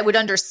ethnicity, which I would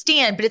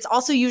understand, but it's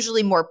also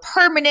usually more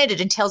permanent. It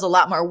entails a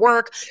lot more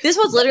work. This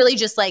was literally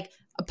just like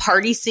a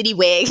Party City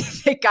wig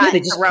that got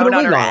thrown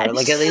on her head.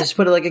 Like they just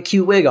put like a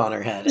cute wig on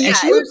her head. Yeah,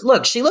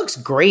 and she looks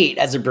great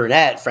as a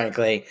brunette,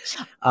 frankly.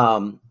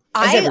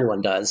 As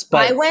everyone does.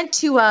 But I went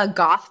to a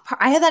goth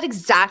I have that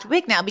exact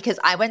wig now because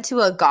I went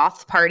to a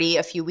goth party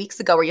a few weeks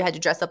ago where you had to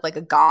dress up like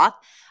a goth.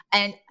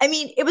 And I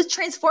mean, it was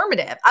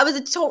transformative. I was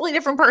a totally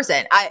different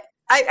person.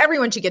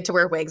 everyone should get to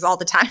wear wigs all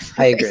the time.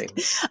 I agree.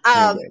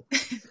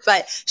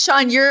 But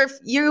Sean,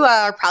 you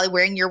are probably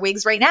wearing your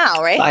wigs right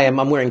now, right? I am.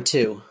 I'm wearing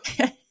two.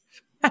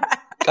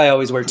 I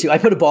always wear two. I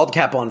put a bald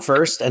cap on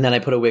first, and then I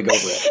put a wig over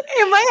it.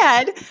 In my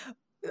head,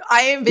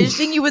 I am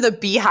envisioning you with a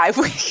beehive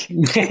wig.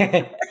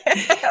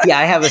 Yeah,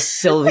 I have a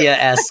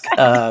Sylvia-esque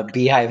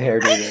beehive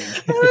hairdo.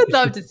 I would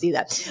love to see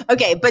that.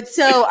 Okay, but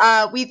so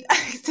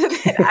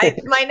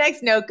my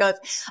next note goes,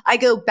 I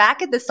go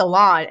back at the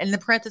salon, and in the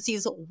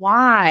parentheses,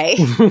 why?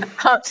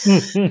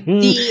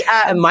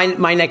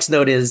 My next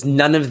note is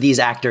none of these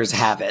actors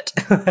have it.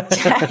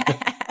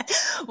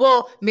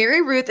 Well,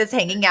 Mary Ruth is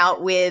hanging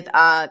out with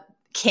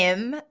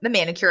Kim, the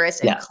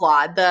manicurist, and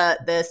Claude,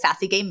 the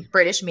sassy gay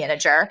British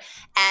manager.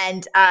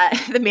 And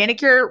the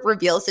manicure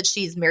reveals that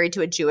she's married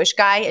to a Jewish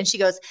guy. And she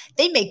goes,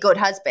 they make good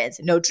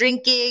husbands. No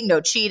drinking, no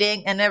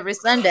cheating. And every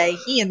Sunday,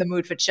 he in the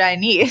mood for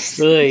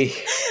Chinese. And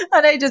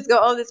I just go,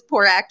 oh, this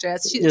poor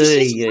actress. She's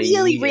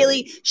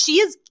really, she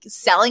is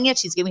selling it.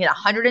 She's giving it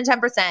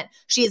 110%.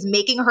 She is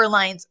making her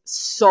lines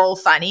so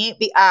funny.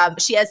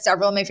 She has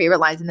several of my favorite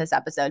lines in this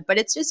episode. But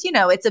it's just,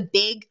 it's a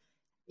big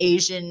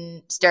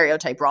Asian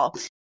stereotype role.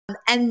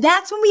 And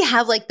that's when we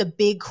have like the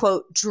big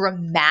quote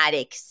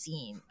dramatic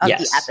scene of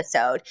the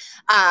episode,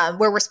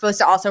 where we're supposed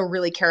to also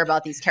really care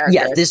about these characters.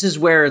 Yeah, this is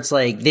where it's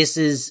like this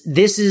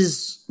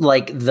is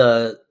like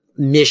the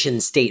mission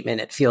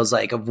statement, it feels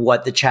like, of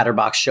what the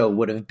Chatterbox show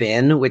would have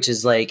been, which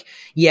is like,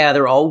 yeah,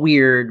 they're all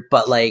weird,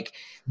 but like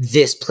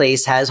this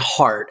place has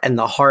heart, and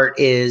the heart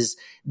is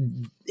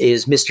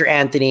Mr.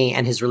 Anthony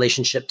and his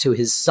relationship to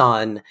his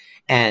son,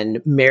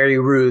 and Mary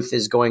Ruth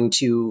is going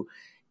to,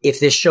 if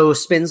this show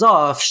spins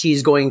off,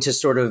 she's going to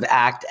sort of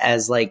act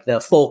as like the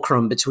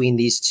fulcrum between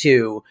these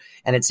two.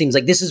 And it seems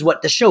like this is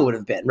what the show would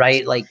have been,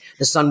 right? Like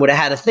the son would have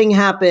had a thing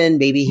happen.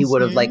 Maybe he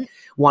would have like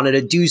wanted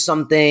to do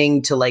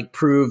something to like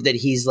prove that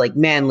he's like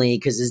manly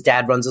because his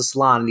dad runs a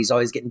salon and he's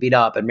always getting beat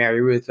up. And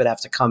Mary Ruth would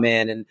have to come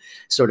in and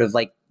sort of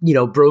like,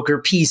 broker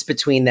peace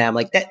between them.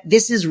 Like that,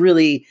 this is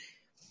really,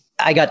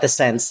 I got the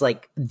sense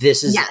like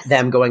this is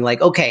them going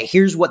like, okay,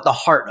 here's what the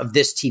heart of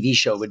this TV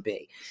show would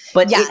be.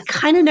 But it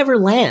kind of never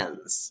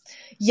lands.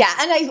 Yeah.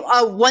 And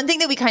one thing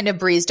that we kind of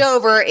breezed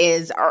over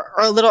is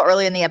a little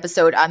early in the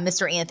episode,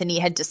 Mr. Anthony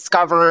had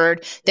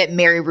discovered that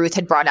Mary Ruth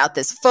had brought out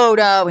this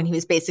photo and he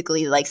was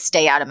basically like,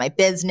 stay out of my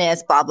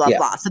business, blah, blah,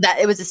 blah. So that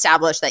it was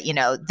established that,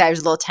 there's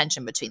a little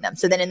tension between them.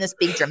 So then in this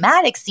big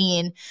dramatic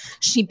scene,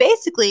 she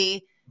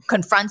basically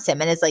confronts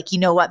him and is like, you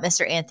know what,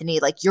 Mr. Anthony,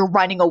 like you're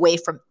running away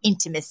from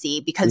intimacy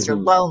because you're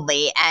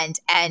lonely. And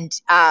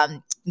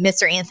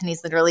Mr.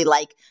 Anthony's literally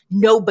like,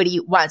 nobody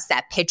wants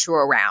that picture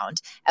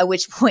around. At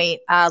which point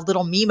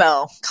little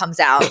Mimo comes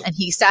out and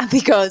he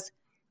sadly goes,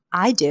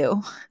 I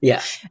do.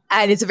 Yeah.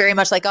 And it's very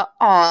much like a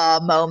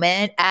aw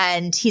moment.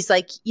 And he's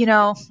like,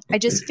 I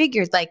just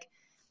figured like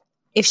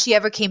if she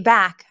ever came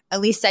back, at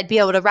least I'd be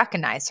able to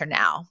recognize her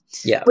now.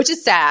 Yeah. Which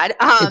is sad.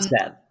 It's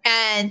sad.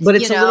 But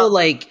it's a little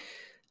like,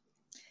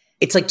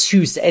 it's like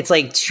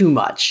too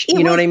much.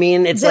 You know what I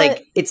mean? It's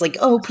like,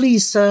 oh,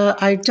 please, sir,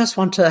 I just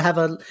want to have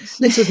a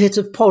little bit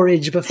of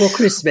porridge before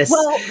Christmas.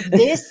 Well,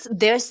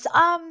 this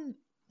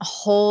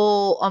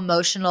whole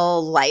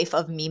emotional life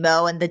of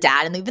Mimo and the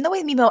dad, and even the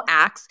way Mimo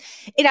acts,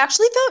 it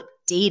actually felt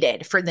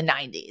dated for the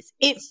 90s.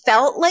 It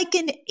felt like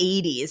an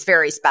 80s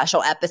very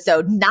special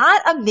episode,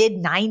 not a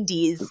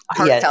mid-90s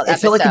heartfelt episode. It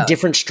felt like a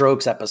Different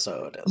Strokes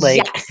episode.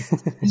 Like,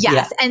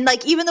 yes. And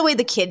like even the way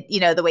the kid,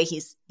 the way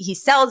he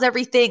sells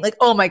everything, like,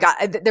 oh my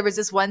God. There was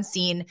this one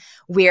scene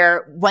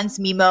where once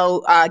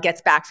Mimo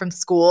gets back from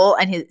school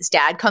and his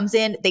dad comes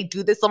in, they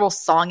do this little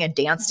song and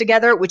dance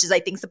together, which is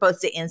I think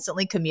supposed to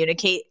instantly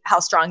communicate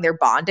how strong their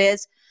bond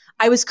is.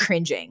 I was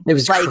cringing. It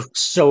was like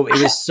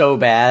it was so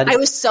bad. I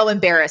was so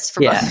embarrassed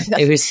for both of them.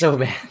 It was so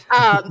bad.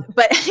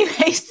 But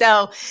anyway,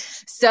 so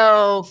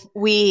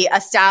we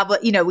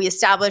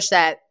established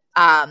that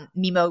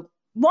Mimo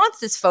wants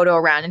this photo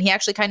around, and he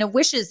actually kind of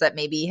wishes that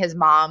maybe his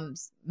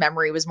mom's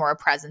memory was more a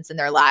presence in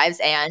their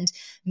lives. And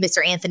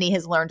Mr. Anthony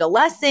has learned a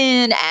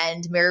lesson,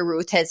 and Mary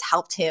Ruth has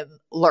helped him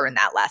learn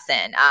that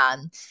lesson.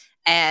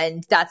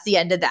 And that's the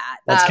end of that.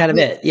 That's kind of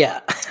it. Yeah.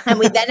 And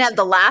we then have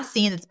the last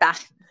scene that's back.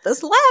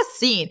 This last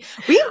scene,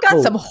 we've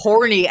got some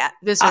horny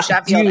Mr.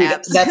 Sheffield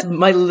apps. That's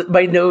my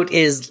note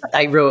is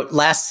I wrote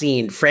last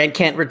scene. Fran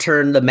can't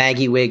return the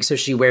Maggie wig, so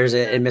she wears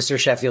it, and Mr.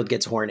 Sheffield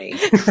gets horny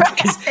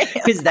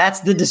because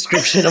that's the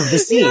description of the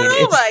scene.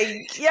 Oh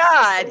my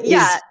God!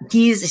 Yeah,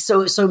 he's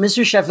so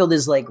Mr. Sheffield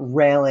is like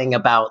railing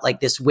about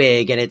like this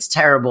wig and it's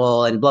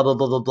terrible and blah blah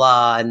blah blah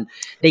blah, and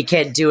they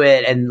can't do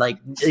it, and like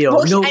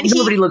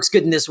nobody looks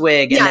good in this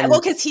wig. Yeah,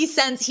 because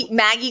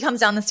Maggie comes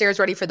down the stairs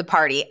ready for the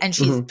party, and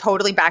she's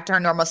totally back to her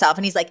normal self,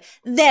 and he's like,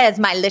 there's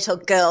my little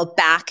girl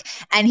back,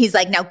 and he's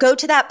like, now go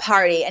to that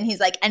party, and he's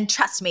like, and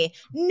trust me,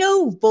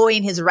 no boy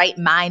in his right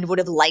mind would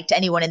have liked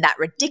anyone in that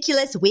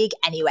ridiculous wig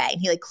anyway.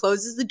 And he like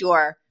closes the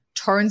door,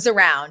 turns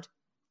around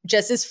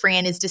just as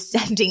Fran is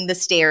descending the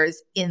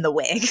stairs in the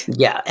wig.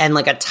 Yeah, and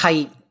like a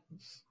tight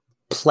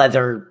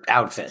pleather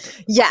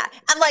outfit. Yeah,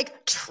 and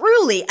like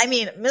truly, I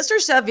mean, Mr.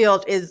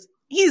 Sheffield is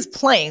he's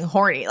playing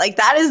horny. Like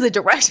that is the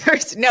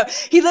director's no.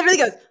 He literally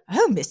goes,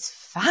 "Oh, Miss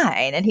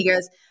Fine," and he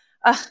goes,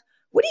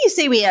 "What do you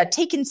say we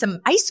take in some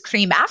ice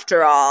cream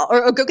after all,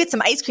 or go get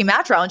some ice cream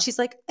after all?" And she's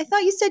like, "I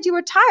thought you said you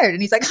were tired."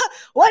 And he's like,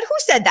 "What? Who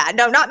said that?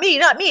 No, not me,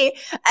 not me."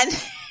 And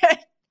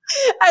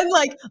and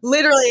like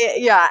literally,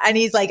 yeah. And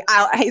he's like,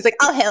 "I'll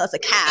hail us a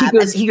cab."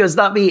 He goes,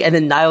 "Not me." And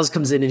then Niles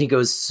comes in and he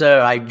goes, "Sir,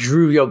 I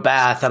drew your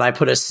bath and I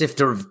put a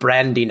sifter of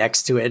brandy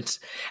next to it."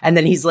 And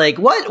then he's like,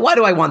 "What? Why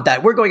do I want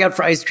that? We're going out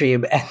for ice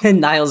cream." And then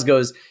Niles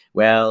goes,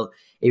 "Well,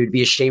 it would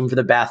be a shame for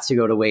the bath to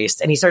go to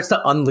waste." And he starts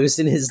to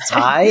unloosen his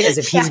tie as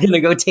if he's going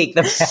to go take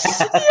the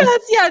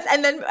bath. Yes.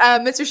 And then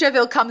Mr.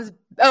 Sheffield comes.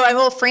 Oh, and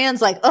well,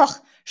 Fran's like, ugh.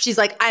 She's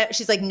like,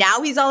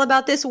 now he's all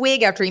about this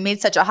wig after he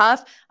made such a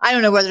huff. I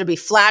don't know whether to be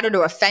flattered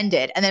or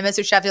offended. And then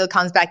Mr. Sheffield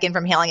comes back in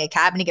from hailing a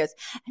cab and he goes,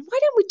 "And why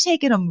don't we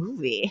take in a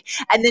movie?"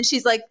 And then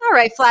she's like, "All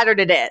right, flattered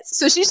it is."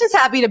 So she's just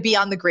happy to be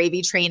on the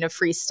gravy train of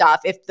free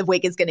stuff if the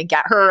wig is going to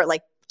get her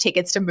like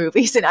tickets to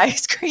movies and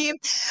ice cream.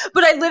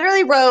 But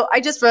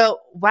I just wrote,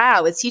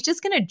 wow, is he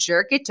just going to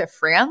jerk it to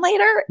Fran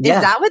later? Yeah.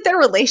 Is that what their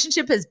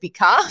relationship has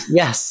become?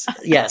 Yes.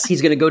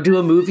 He's going to go do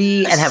a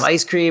movie and have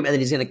ice cream, and then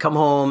he's going to come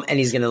home and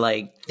he's going to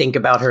like think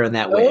about her in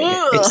that way.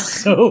 Ugh.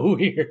 It's so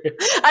weird.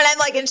 And I'm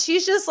like, and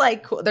she's just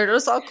like, cool. They're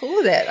just all cool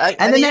with it.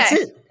 That's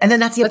it. And then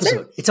that's the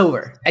episode. It's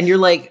over. And you're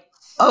like,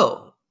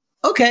 oh,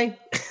 okay.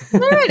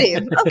 Alrighty.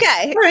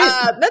 Okay.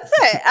 Right. That's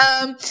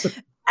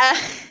it.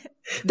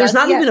 There's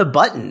not even a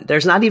button.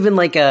 There's not even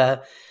like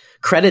a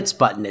credits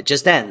button. It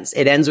just ends.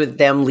 It ends with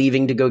them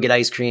leaving to go get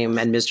ice cream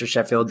and Mr.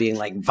 Sheffield being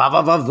like, "Va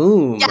va va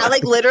voom." Yeah,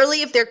 like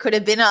literally, if there could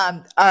have been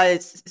a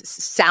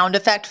sound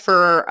effect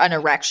for an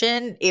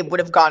erection, it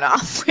would have gone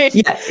off.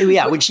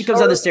 Yeah. When she comes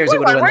down the stairs, it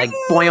would have been like,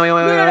 boing,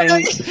 boing,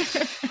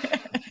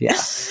 boing.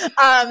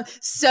 Yeah.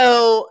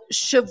 So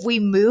should we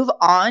move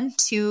on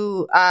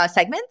to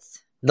segments?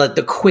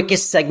 The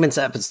quickest segments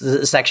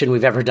section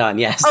we've ever done.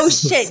 Yes. Oh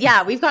shit!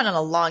 Yeah, we've gone on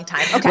a long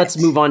time. Okay,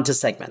 let's move on to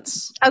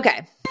segments.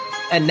 Okay.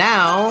 And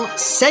now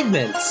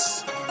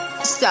segments.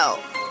 So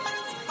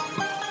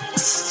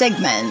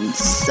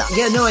segments.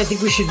 Yeah, no, I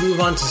think we should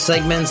move on to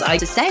segments.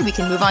 We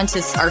can move on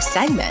to our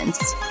segments.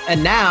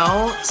 And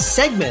now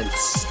segments.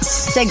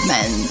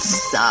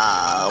 Segments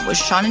with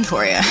Sean and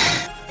Toria.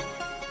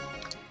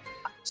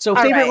 So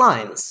favorite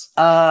lines.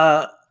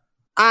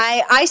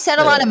 I said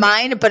a lot of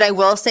mine, but I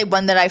will say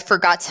one that I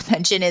forgot to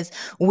mention is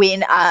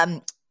when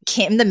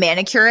Kim, the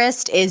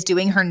manicurist, is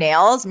doing her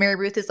nails. Mary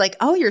Ruth is like,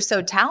 "Oh, you're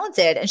so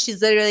talented." And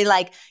she's literally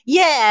like,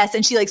 "Yes."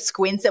 And she like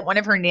squints at one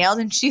of her nails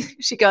and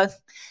she goes,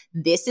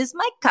 "This is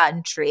my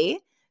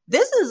country.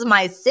 This is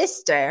my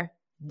sister.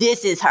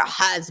 This is her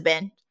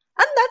husband.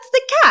 And that's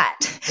the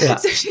cat." Yeah.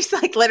 So she's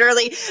like,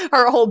 literally,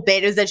 her whole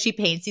bit is that she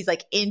paints these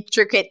like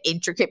intricate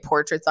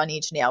portraits on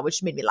each nail,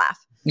 which made me laugh.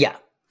 Yeah.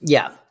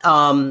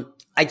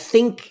 I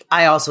think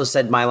I also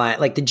said my line,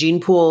 like the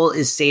gene pool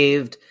is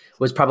saved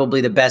was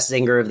probably the best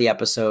zinger of the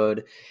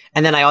episode.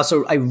 And then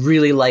I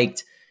really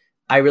liked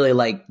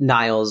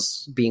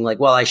Niles being like,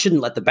 "Well, I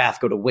shouldn't let the bath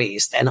go to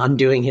waste," and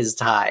undoing his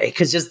tie.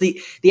 Cause just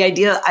the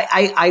idea,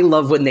 I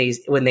love when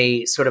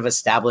they sort of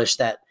establish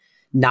that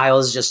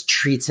Niles just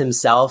treats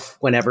himself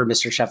whenever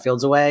Mr.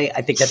 Sheffield's away.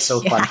 I think that's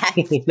so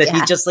funny that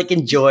he just like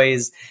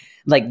enjoys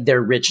like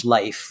their rich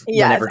life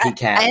whenever he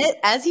can.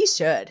 As he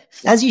should.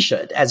 As he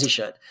should.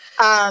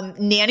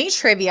 Nanny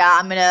trivia.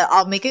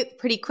 I'll make it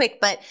pretty quick,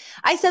 but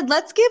I said,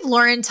 let's give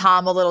Lauren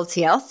Tom a little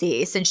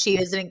TLC since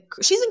she's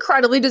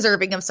incredibly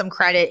deserving of some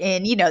credit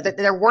in, that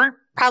there weren't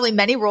probably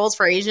many roles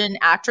for Asian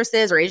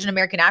actresses or Asian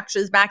American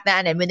actresses back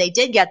then. And when they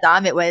did get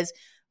them, it was,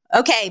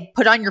 okay,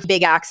 put on your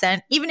big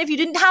accent, even if you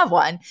didn't have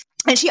one.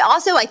 And she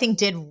also, I think,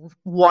 did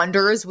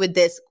wonders with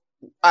this,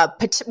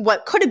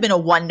 what could have been a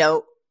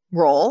one-note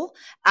role.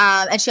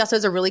 And she also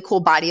has a really cool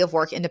body of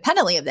work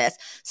independently of this.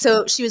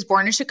 So she was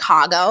born in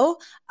Chicago.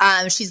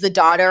 She's the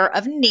daughter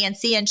of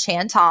Nancy and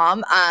Chan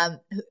Tom.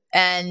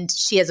 And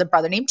she has a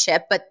brother named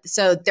Chip. But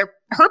so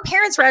her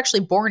parents were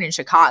actually born in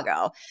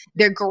Chicago.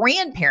 Their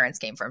grandparents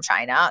came from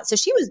China. So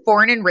she was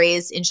born and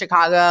raised in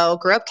Chicago,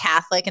 grew up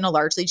Catholic in a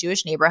largely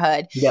Jewish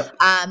neighborhood. Yep.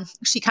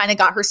 She kind of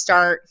got her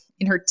start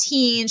in her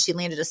teens. She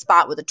landed a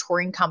spot with a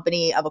touring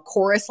company of a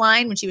chorus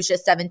line when she was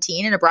just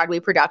 17 in a Broadway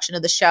production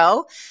of the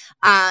show.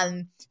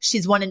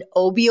 She's won an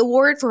Obie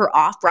Award for her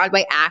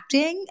off-Broadway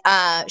acting.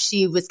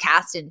 She was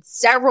cast in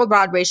several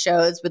Broadway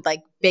shows with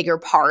like bigger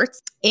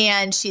parts.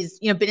 And she's,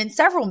 been in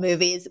several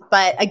movies.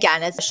 But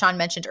again, as Sean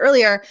mentioned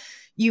earlier,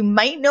 you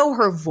might know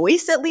her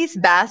voice at least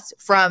best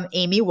from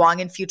Amy Wong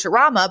in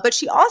Futurama, but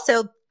she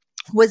also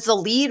was the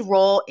lead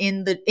role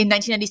in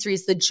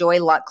 1993's The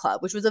Joy Luck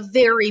Club, which was a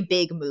very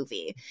big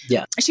movie.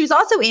 Yeah. She was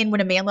also in When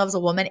a Man Loves a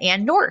Woman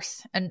and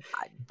North. And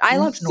I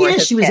loved North. Yeah,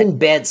 she was in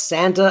Bad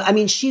Santa. I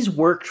mean, she's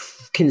worked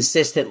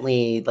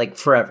consistently like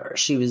forever.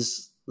 She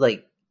was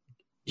like,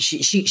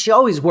 she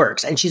always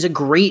works, and she's a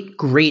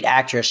great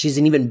actress. She's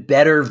an even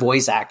better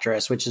voice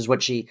actress, which is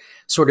what she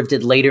sort of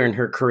did later in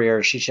her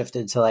career. She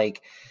shifted to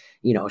like,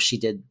 she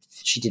did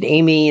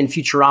Amy in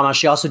Futurama.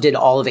 She also did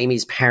all of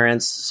Amy's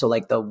parents. So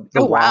like the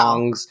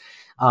Wongs.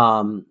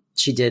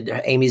 She did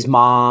Amy's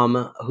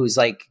mom, who's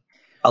like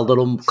a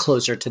little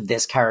closer to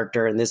this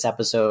character in this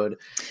episode.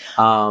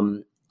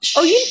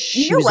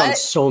 She was on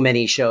so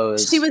many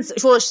shows.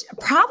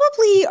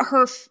 Probably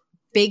her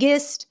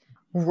biggest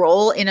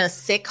role in a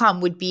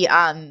sitcom would be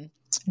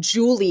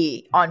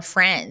Julie on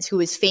Friends,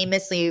 who is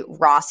famously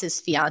Ross's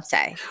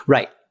fiance.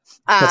 Right.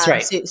 That's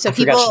right. So I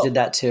people, forgot she did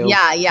that too.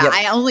 Yeah. Yep.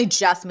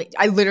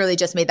 I literally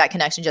just made that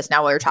connection just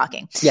now while we were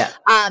talking. Yeah.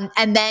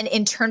 And then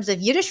in terms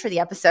of Yiddish for the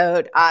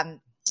episode,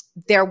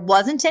 there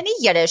wasn't any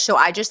Yiddish, so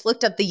I just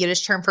looked up the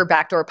Yiddish term for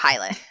backdoor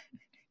pilot.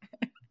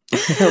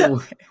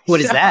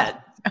 What is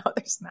that? No,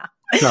 there's not.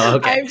 Oh,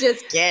 okay. I'm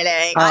just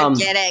kidding. I'm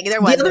kidding.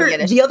 There was no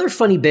Yiddish. The other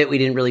funny bit we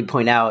didn't really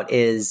point out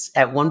is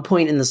at one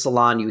point in the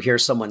salon, you hear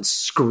someone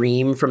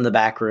scream from the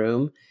back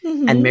room,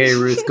 and Mary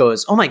Ruth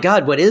goes, "Oh my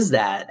God, what is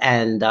that?"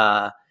 And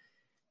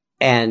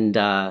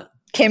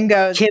Kim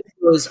goes,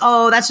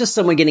 "Oh, that's just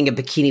someone getting a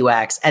bikini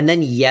wax." And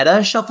then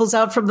Yetta shuffles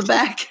out from the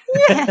back.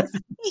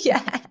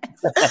 Yes.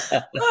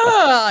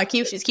 Oh,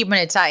 she's keeping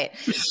it tight.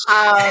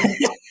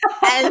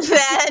 And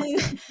then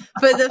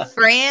for the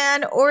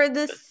Fran or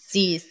the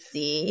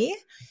Cece,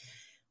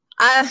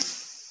 no.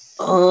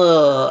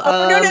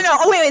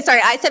 Oh, wait. Sorry.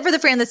 I said for the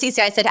Fran and the Cece.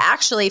 I said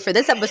actually for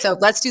this episode,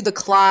 let's do the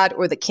Claude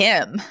or the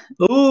Kim.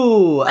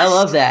 Ooh, I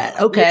love that.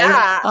 Okay.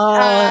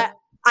 Yeah.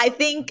 I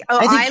think.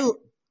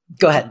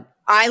 Go ahead.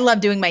 I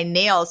love doing my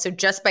nails. So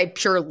just by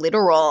pure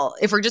literal,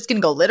 if we're just going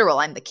to go literal,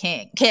 I'm the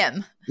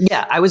Kim.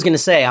 Yeah, I was going to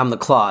say I'm the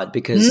Claude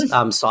because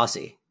I'm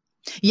saucy.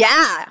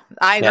 Yeah,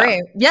 I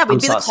agree. Yeah,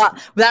 we'd be the Claude.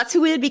 That's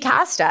who we would be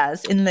cast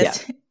as in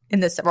this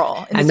in this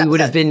role. And we would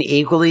have been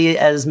equally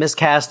as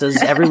miscast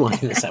as everyone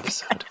in this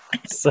episode.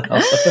 So,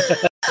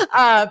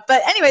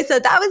 but anyway, so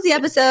that was the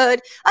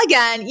episode.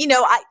 Again,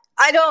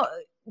 I don't.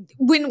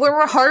 When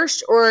we're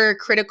harsh or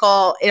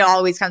critical, it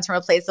always comes from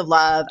a place of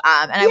love.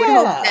 And I would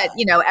hope that,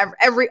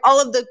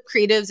 all of the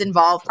creatives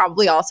involved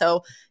probably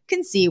also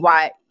can see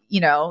why,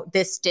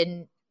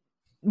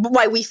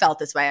 why we felt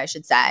this way, I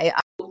should say.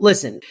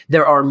 Listen,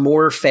 there are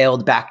more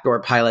failed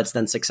backdoor pilots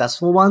than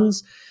successful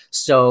ones.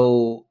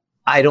 So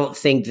I don't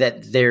think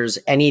that there's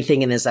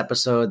anything in this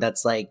episode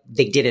that's like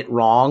they did it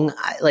wrong.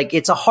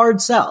 It's a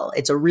hard sell.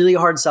 It's a really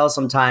hard sell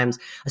sometimes,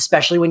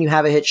 especially when you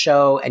have a hit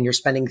show and you're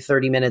spending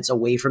 30 minutes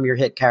away from your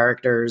hit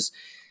characters.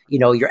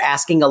 You're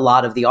asking a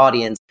lot of the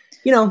audience.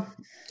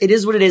 It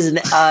is what it is.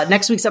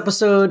 Next week's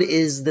episode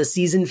is the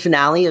season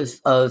finale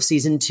of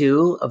season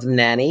 2 of The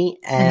Nanny,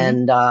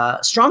 and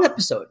strong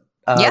episode.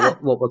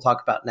 What we'll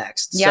talk about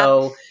next. Yeah.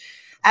 So,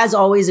 as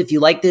always, if you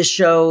like this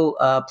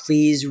show,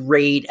 please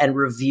rate and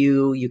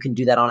review. You can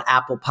do that on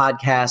Apple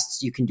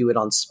Podcasts. You can do it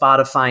on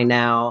Spotify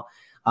now.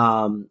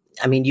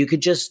 You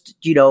could just,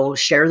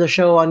 share the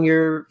show on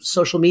your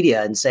social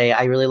media and say,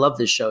 I really love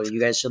this show. You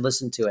guys should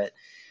listen to it.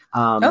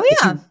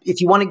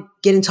 If you want to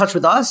get in touch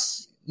with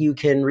us, you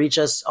can reach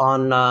us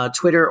on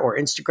Twitter or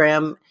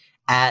Instagram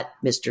at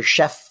Mr.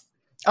 Chef.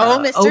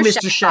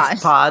 Mr.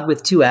 Chef Pod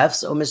with 2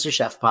 Fs. Mr.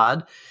 Chef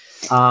Pod.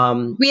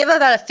 We have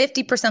about a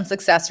 50%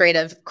 success rate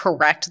of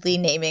correctly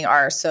naming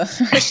our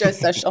show's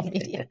social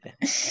media.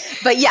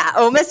 But yeah,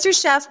 Mr.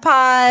 Chef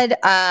Pod.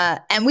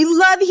 And we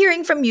love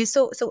hearing from you.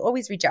 So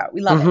always reach out.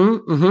 We love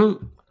it.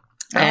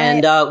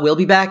 And we'll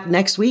be back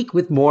next week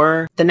with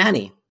more The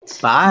Nanny.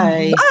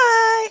 Bye.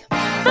 Bye.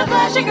 The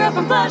Flashing Girl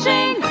from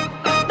Flushing.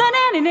 The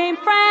nanny named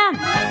Fran.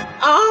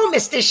 Oh,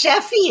 Mr.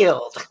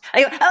 Sheffield.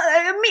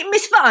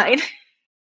 Miss Fine.